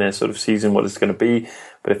define their sort of season, what it's going to be.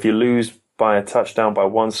 But if you lose by a touchdown, by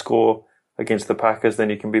one score against the Packers, then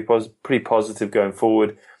you can be pretty positive going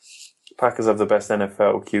forward. Packers have the best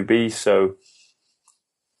NFL QB, so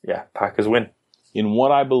yeah, Packers win. In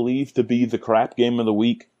what I believe to be the crap game of the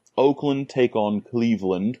week, Oakland take on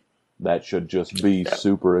Cleveland. That should just be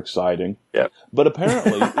super exciting. Yeah. But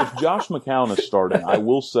apparently, if Josh McCown is starting, I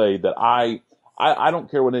will say that I don't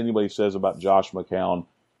care what anybody says about Josh McCown.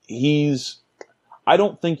 I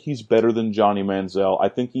don't think he's better than Johnny Manziel. I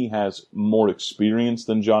think he has more experience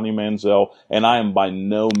than Johnny Manziel, and I am by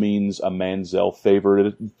no means a Manziel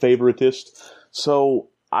favoritist. So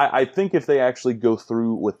I think if they actually go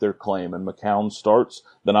through with their claim and McCown starts,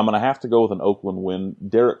 then I'm going to have to go with an Oakland win.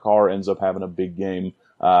 Derek Carr ends up having a big game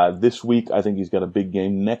this week. I think he's got a big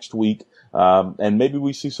game next week. And maybe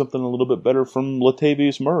we see something a little bit better from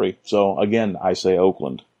Latavius Murray. So, again, I say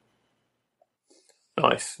Oakland.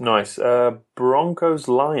 Nice. Broncos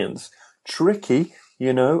Lions. Tricky,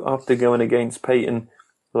 after going against Peyton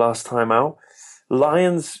last time out.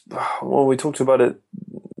 Lions, well, we talked about it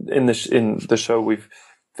in the show we've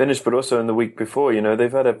finished, but also in the week before.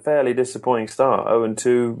 They've had a fairly disappointing start,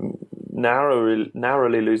 0-2,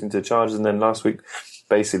 narrowly losing to the Chargers, and then last week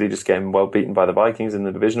basically just getting well beaten by the Vikings in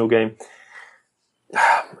the divisional game.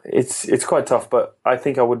 It's quite tough, but I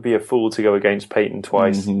think I would be a fool to go against Peyton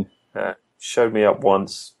twice. Showed me up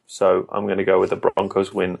once, so I'm going to go with the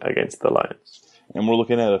Broncos win against the Lions. And we're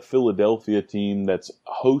looking at a Philadelphia team that's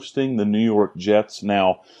hosting the New York Jets.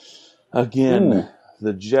 Now, again,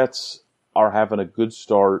 the Jets are having a good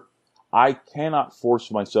start. I cannot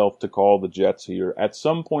force myself to call the Jets here. At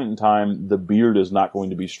some point in time, the beard is not going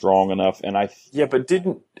to be strong enough. And I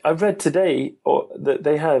read today that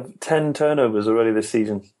they have 10 turnovers already this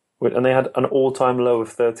season, and they had an all-time low of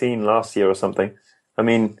 13 last year or something. I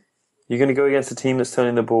mean, you're going to go against a team that's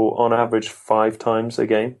turning the ball on average 5 times a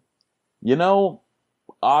game?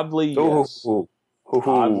 Oddly, yes.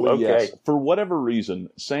 Okay. Yes. For whatever reason,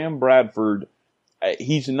 Sam Bradford,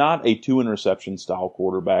 he's not a 2-interception style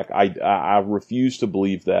quarterback. I refuse to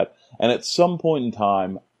believe that. And at some point in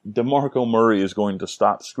time, DeMarco Murray is going to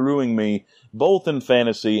stop screwing me, both in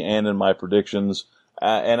fantasy and in my predictions,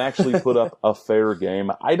 and actually put up a fair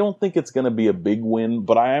game. I don't think it's going to be a big win,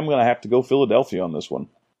 but I am going to have to go Philadelphia on this one.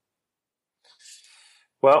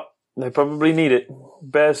 Well, they probably need it.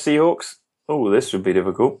 Bears, Seahawks. Oh, this would be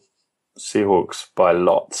difficult. Seahawks by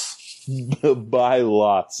lots. By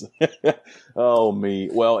lots. Oh, me.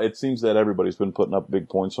 Well, it seems that everybody's been putting up big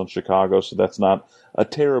points on Chicago, so that's not a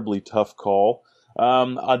terribly tough call.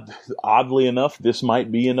 Oddly enough, this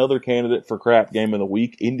might be another candidate for crap game of the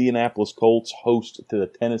week. Indianapolis Colts host to the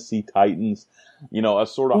Tennessee Titans. A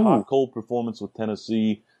sort of hot, cold performance with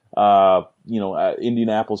Tennessee.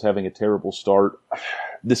 Indianapolis having a terrible start.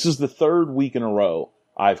 This is the 3rd week in a row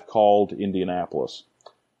I've called Indianapolis.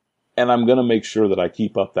 And I'm going to make sure that I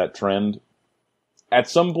keep up that trend. At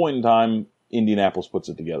some point in time, Indianapolis puts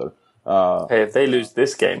it together. Hey, if they lose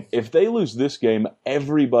this game. If they lose this game,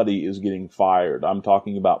 everybody is getting fired. I'm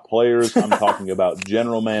talking about players. I'm talking about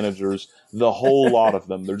general managers. The whole lot of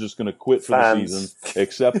them. They're just going to quit for the season,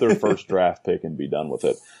 accept their first draft pick, and be done with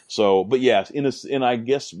it. So, but yes, in I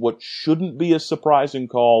guess what shouldn't be a surprising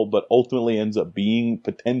call, but ultimately ends up being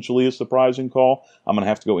potentially a surprising call, I'm going to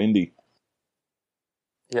have to go Indy.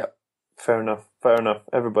 Yeah, fair enough.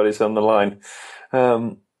 Everybody's on the line.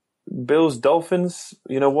 Bills, Dolphins,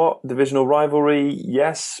 you know what? Divisional rivalry,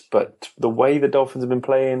 yes, but the way the Dolphins have been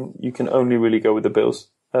playing, you can only really go with the Bills.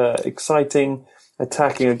 Exciting,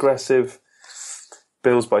 attacking, aggressive.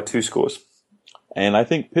 Bills by 2 scores. And I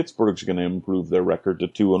think Pittsburgh's going to improve their record to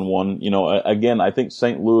 2-1. Again, I think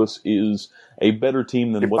St. Louis is a better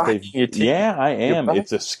team than what they've. Yeah, I am.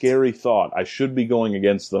 It's a scary thought. I should be going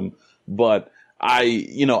against them, but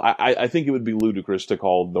I think it would be ludicrous to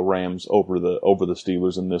call the Rams over the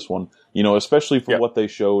Steelers in this one. Especially for what they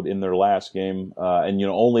showed in their last game, and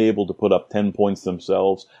only able to put up 10 points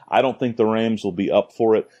themselves. I don't think the Rams will be up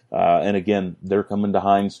for it. And again, they're coming to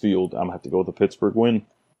Heinz Field. I'm gonna have to go with the Pittsburgh win.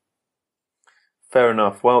 Fair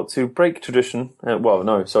enough. Well, to break tradition,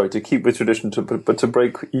 to keep with tradition, but to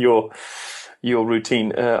break your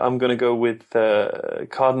routine, I'm going to go with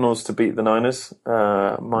Cardinals to beat the Niners.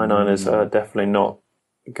 My Niners are definitely not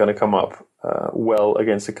going to come up well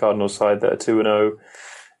against the Cardinals side that are 2-0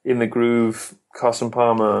 in the groove. Carson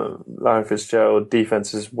Palmer, Larry Fitzgerald,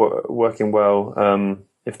 defense is working well.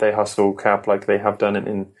 If they hustle Cap like they have done it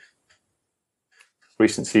in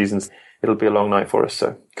recent seasons, it'll be a long night for us.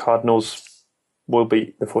 So Cardinals will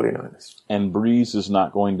beat the 49ers. And Breeze is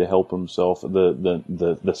not going to help himself.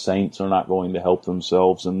 The Saints are not going to help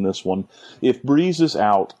themselves in this one. If Breeze is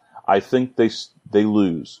out, I think they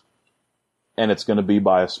lose. And it's going to be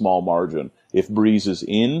by a small margin. If Breeze is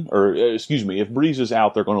if Breeze is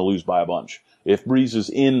out, they're going to lose by a bunch. If Breeze is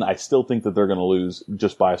in, I still think that they're going to lose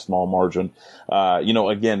just by a small margin.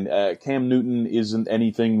 Cam Newton isn't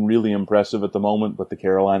anything really impressive at the moment, but the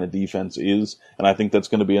Carolina defense is, and I think that's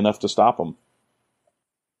going to be enough to stop them.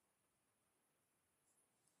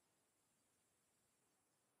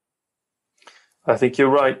 I think you're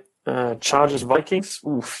right. Chargers, Vikings, a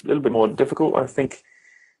little bit more difficult. I think,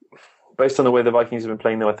 based on the way the Vikings have been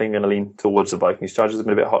playing, though, I think I'm going to lean towards the Vikings. Chargers have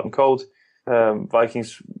been a bit hot and cold.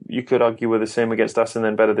 Vikings, you could argue, were the same against us and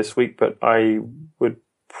then better this week, but I would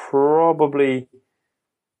probably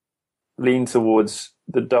lean towards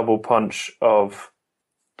the double punch of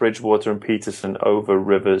Bridgewater and Peterson over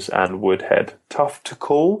Rivers and Woodhead. Tough to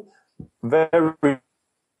call. Very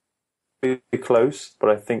close, but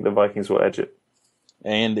I think the Vikings will edge it.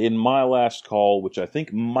 And in my last call, which I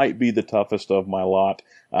think might be the toughest of my lot,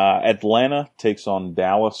 Atlanta takes on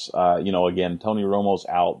Dallas. Again, Tony Romo's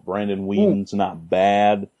out. Brandon Whedon's not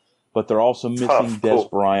bad, but they're also missing Des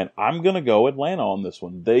Bryant. I'm going to go Atlanta on this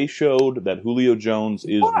one. They showed that Julio Jones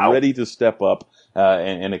is ready to step up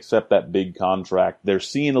and accept that big contract. They're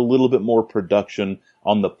seeing a little bit more production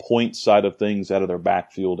on the point side of things out of their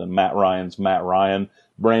backfield, and Matt Ryan's Matt Ryan.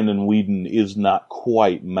 Brandon Whedon is not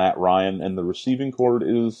quite Matt Ryan, and the receiving corps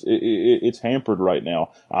it's hampered right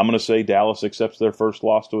now. I'm going to say Dallas accepts their first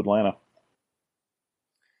loss to Atlanta.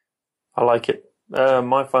 I like it.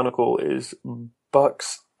 My final call is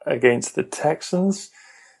Bucs against the Texans.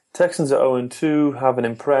 Texans are 0-2, haven't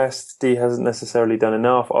impressed. D hasn't necessarily done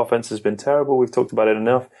enough. Offense has been terrible. We've talked about it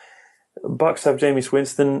enough. Bucs have Jameis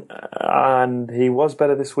Winston, and he was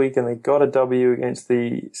better this week, and they got a W against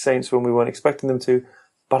the Saints when we weren't expecting them to.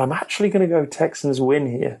 But I'm actually going to go Texans win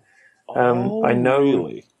here. I know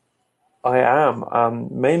really? I am,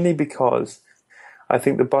 mainly because I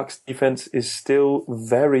think the Bucs defense is still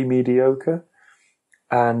very mediocre.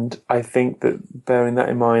 And I think that, bearing that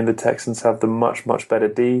in mind, the Texans have the much, much better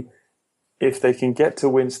D. If they can get to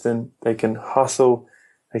Winston, they can hustle,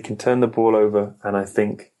 they can turn the ball over, and I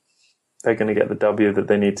think they're going to get the W that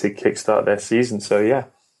they need to kickstart their season. So, yeah,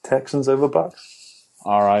 Texans over Bucs.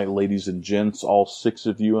 All right, ladies and gents, all 6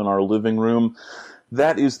 of you in our living room.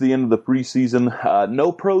 That is the end of the preseason.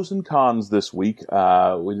 No pros and cons this week.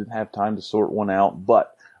 We didn't have time to sort one out,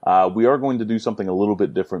 but we are going to do something a little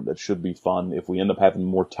bit different that should be fun. If we end up having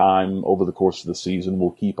more time over the course of the season, we'll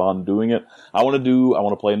keep on doing it. I want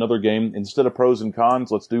to play another game. Instead of pros and cons,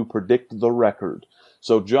 let's do Predict the Record.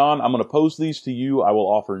 So, John, I'm going to pose these to you. I will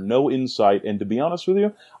offer no insight. And to be honest with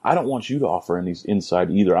you, I don't want you to offer any insight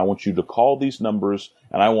either. I want you to call these numbers,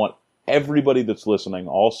 and I want everybody that's listening,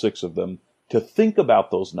 all 6 of them, to think about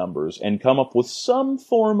those numbers and come up with some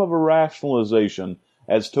form of a rationalization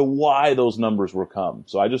as to why those numbers were come.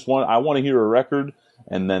 So I want to hear a record,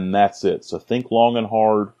 and then that's it. So think long and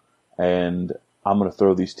hard, and I'm going to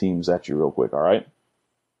throw these teams at you real quick, all right?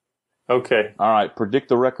 Okay. All right, predict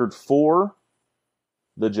the record for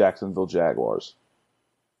the Jacksonville Jaguars.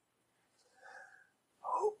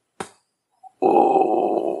 They're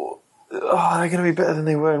going to be better than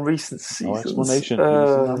they were in recent seasons. No explanation. Give me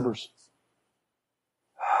some numbers.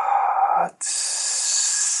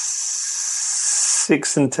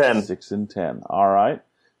 6-10. 6-10. All right.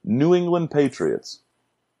 New England Patriots.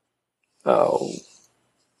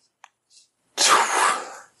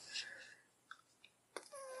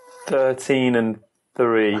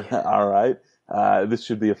 13-3. All right. This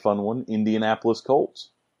should be a fun one. Indianapolis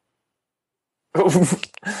Colts.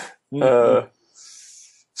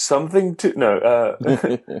 Something to no.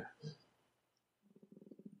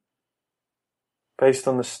 Based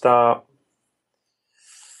on the start,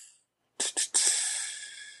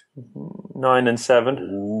 9-7.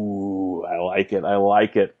 Ooh, I like it. I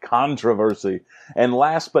like it. Controversy. And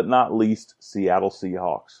last but not least, Seattle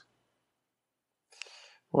Seahawks.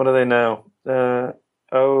 What are they now? 0-2.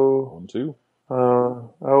 0-2.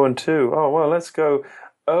 Oh well, let's go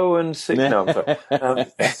 0-6. No, I'm sorry.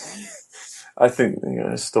 I think they're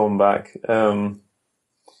going to storm back. 12-4.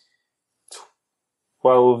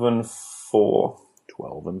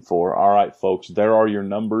 12-4. All right, folks. There are your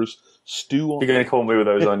numbers. Stew. You're going to call me with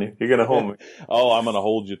those, aren't you? You're going to hold me. Oh, I'm going to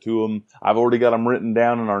hold you to them. I've already got them written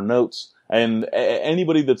down in our notes. And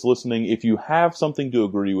anybody that's listening, if you have something to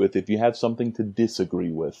agree with, if you have something to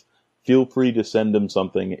disagree with, feel free to send him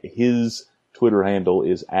something. His Twitter handle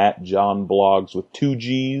is @JohnBlogs with 2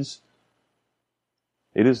 G's.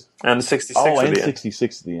 It is. And 66 at the and end.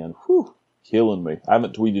 66 at the end. Whew. Killing me. I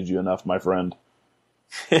haven't tweeted you enough, my friend.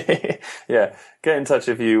 Yeah, get in touch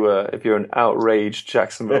if you're an outraged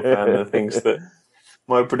Jacksonville fan and thinks that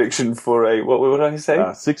my prediction for a what did I say?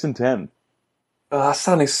 6-10. That's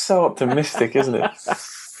sounding so optimistic, isn't it?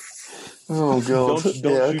 Oh god!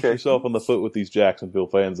 Don't shoot yourself on the foot with these Jacksonville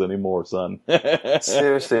fans anymore, son.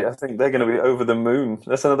 Seriously, I think they're going to be over the moon.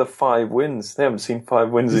 That's another 5 wins. They haven't seen 5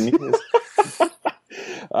 wins in years.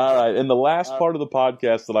 All right, and the last part of the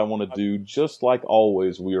podcast that I want to do, just like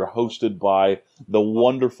always, we are hosted by the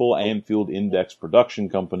wonderful Anfield Index production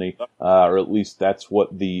company, or at least that's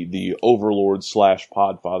what the overlord /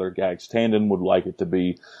 podfather Gags Tandon would like it to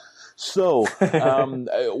be. So,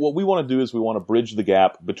 what we want to do is we want to bridge the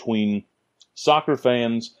gap between soccer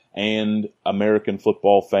fans and American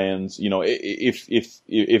football fans. You know,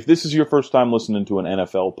 if this is your first time listening to an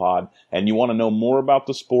NFL pod and you want to know more about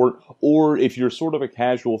the sport, or if you're sort of a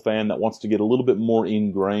casual fan that wants to get a little bit more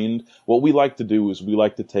ingrained, what we like to do is we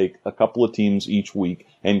like to take a couple of teams each week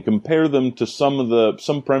and compare them to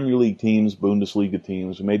some Premier League teams, Bundesliga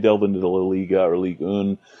teams. We may delve into the La Liga or Ligue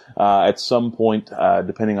 1 at some point,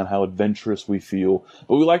 depending on how adventurous we feel.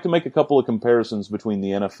 But we like to make a couple of comparisons between the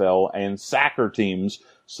NFL and soccer teams,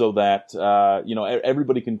 so that,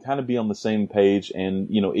 everybody can kind of be on the same page. And,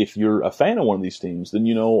 if you're a fan of one of these teams, then,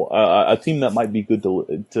 a team that might be good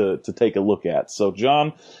to take a look at. So,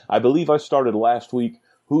 John, I believe I started last week.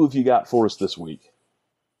 Who have you got for us this week?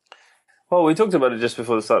 Well, we talked about it just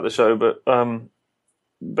before the start of the show, but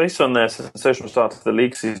based on their sensational start to the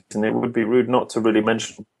league season, it would be rude not to really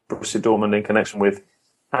mention Borussia Dortmund in connection with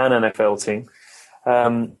an NFL team.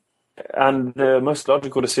 And the most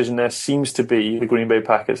logical decision there seems to be the Green Bay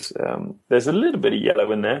Packers. There's a little bit of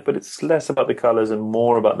yellow in there, but it's less about the colours and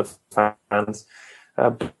more about the fans.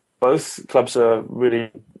 Both clubs are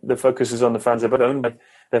really, the focus is on the fans. They're both owned by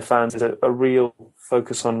their fans. There's a real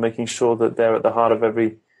focus on making sure that they're at the heart of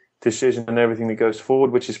every decision and everything that goes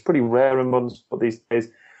forward, which is pretty rare in modern sport these days.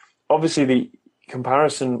 Obviously, the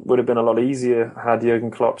comparison would have been a lot easier had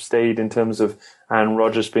Jurgen Klopp stayed, in terms of Aaron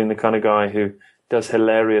Rodgers being the kind of guy who does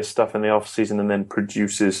hilarious stuff in the off-season and then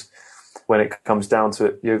produces when it comes down to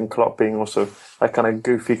it. Jurgen Klopp being also a kind of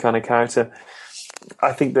goofy kind of character.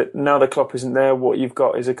 I think that now that Klopp isn't there, what you've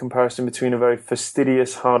got is a comparison between a very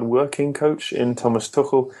fastidious, hard-working coach in Thomas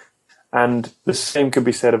Tuchel, and the same could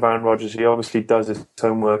be said of Aaron Rodgers. He obviously does his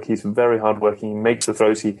homework. He's very hard-working. He makes the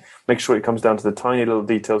throws. He makes sure it comes down to the tiny little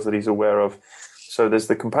details that he's aware of. So there's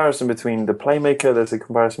the comparison between the playmaker, there's the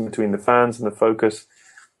comparison between the fans and the focus.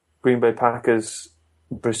 Green Bay Packers,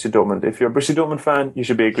 Borussia Dortmund. If you're a Borussia Dortmund fan, you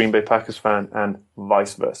should be a Green Bay Packers fan, and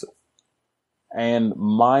vice versa. And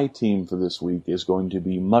my team for this week is going to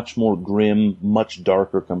be much more grim, much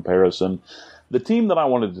darker comparison. The team that I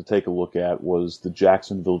wanted to take a look at was the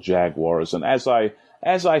Jacksonville Jaguars. And as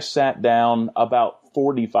I sat down about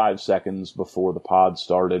 45 seconds before the pod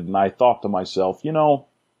started, and I thought to myself,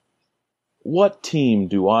 what team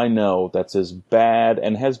do I know that's as bad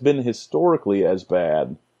and has been historically as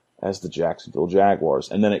bad as the Jacksonville Jaguars?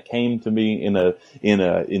 And then it came to me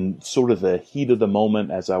in sort of the heat of the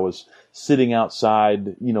moment as I was sitting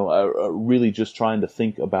outside, really just trying to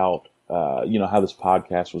think about, how this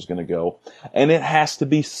podcast was going to go. And it has to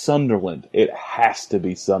be Sunderland. It has to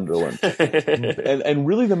be Sunderland. and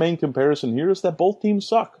really the main comparison here is that both teams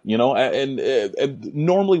suck, and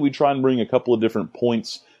normally we try and bring a couple of different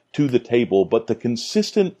points to the table, but the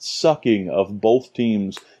consistent sucking of both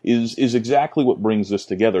teams is exactly what brings this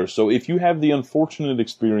together. So if you have the unfortunate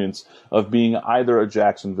experience of being either a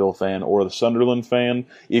Jacksonville fan or a Sunderland fan,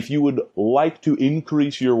 if you would like to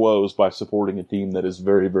increase your woes by supporting a team that is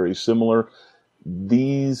very, very similar,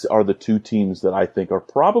 these are the two teams that I think are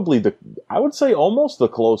probably I would say almost the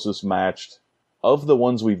closest matched of the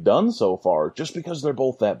ones we've done so far, just because they're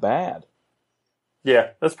both that bad. Yeah,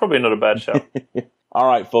 that's probably not a bad show. All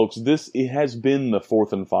right, folks, it has been the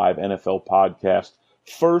 4th and 5 NFL podcast.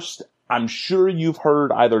 First, I'm sure you've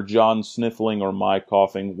heard either John sniffling or my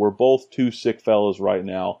coughing. We're both two sick fellas right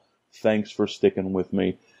now. Thanks for sticking with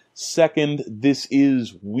me. Second, this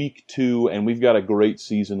is week 2, and we've got a great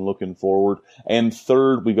season looking forward. And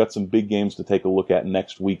third, we've got some big games to take a look at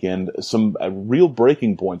next weekend. Some real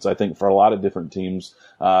breaking points, I think, for a lot of different teams,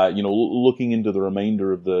 looking into the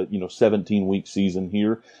remainder of the, 17-week season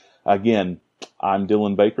here. Again, I'm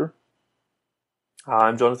Dylan Baker.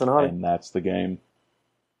 I'm Jonathan Hardy. And that's the game.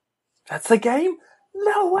 That's the game?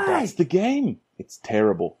 No way! That's the game. It's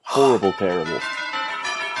terrible. Horrible, terrible.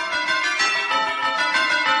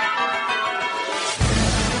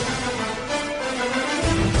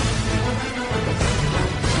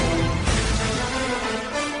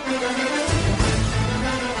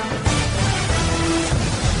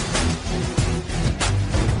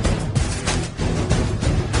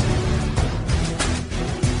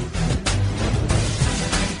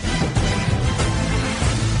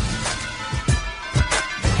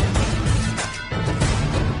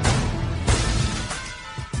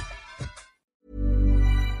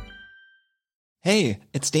 Hey,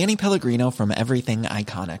 it's Danny Pellegrino from Everything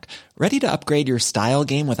Iconic. Ready to upgrade your style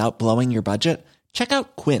game without blowing your budget? Check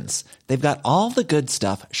out Quince. They've got all the good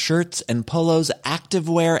stuff, shirts and polos,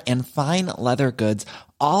 activewear, and fine leather goods,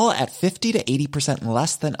 all at 50 to 80%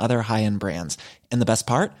 less than other high-end brands. And the best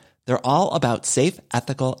part? They're all about safe,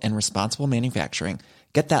 ethical, and responsible manufacturing.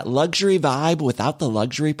 Get that luxury vibe without the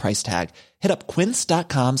luxury price tag. Hit up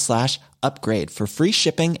quince.com/upgrade for free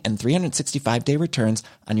shipping and 365-day returns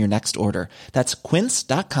on your next order. That's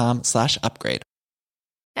quince.com/upgrade.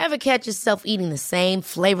 Ever catch yourself eating the same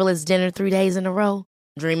flavorless dinner 3 days in a row?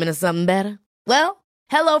 Dreaming of something better? Well,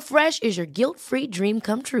 HelloFresh is your guilt-free dream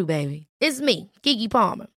come true, baby. It's me, Keke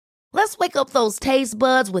Palmer. Let's wake up those taste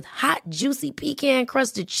buds with hot, juicy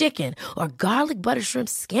pecan-crusted chicken or garlic butter shrimp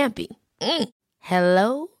scampi.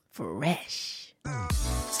 Hello Fresh.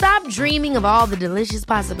 Stop dreaming of all the delicious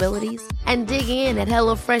possibilities and dig in at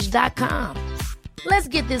HelloFresh.com. Let's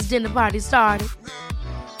get this dinner party started.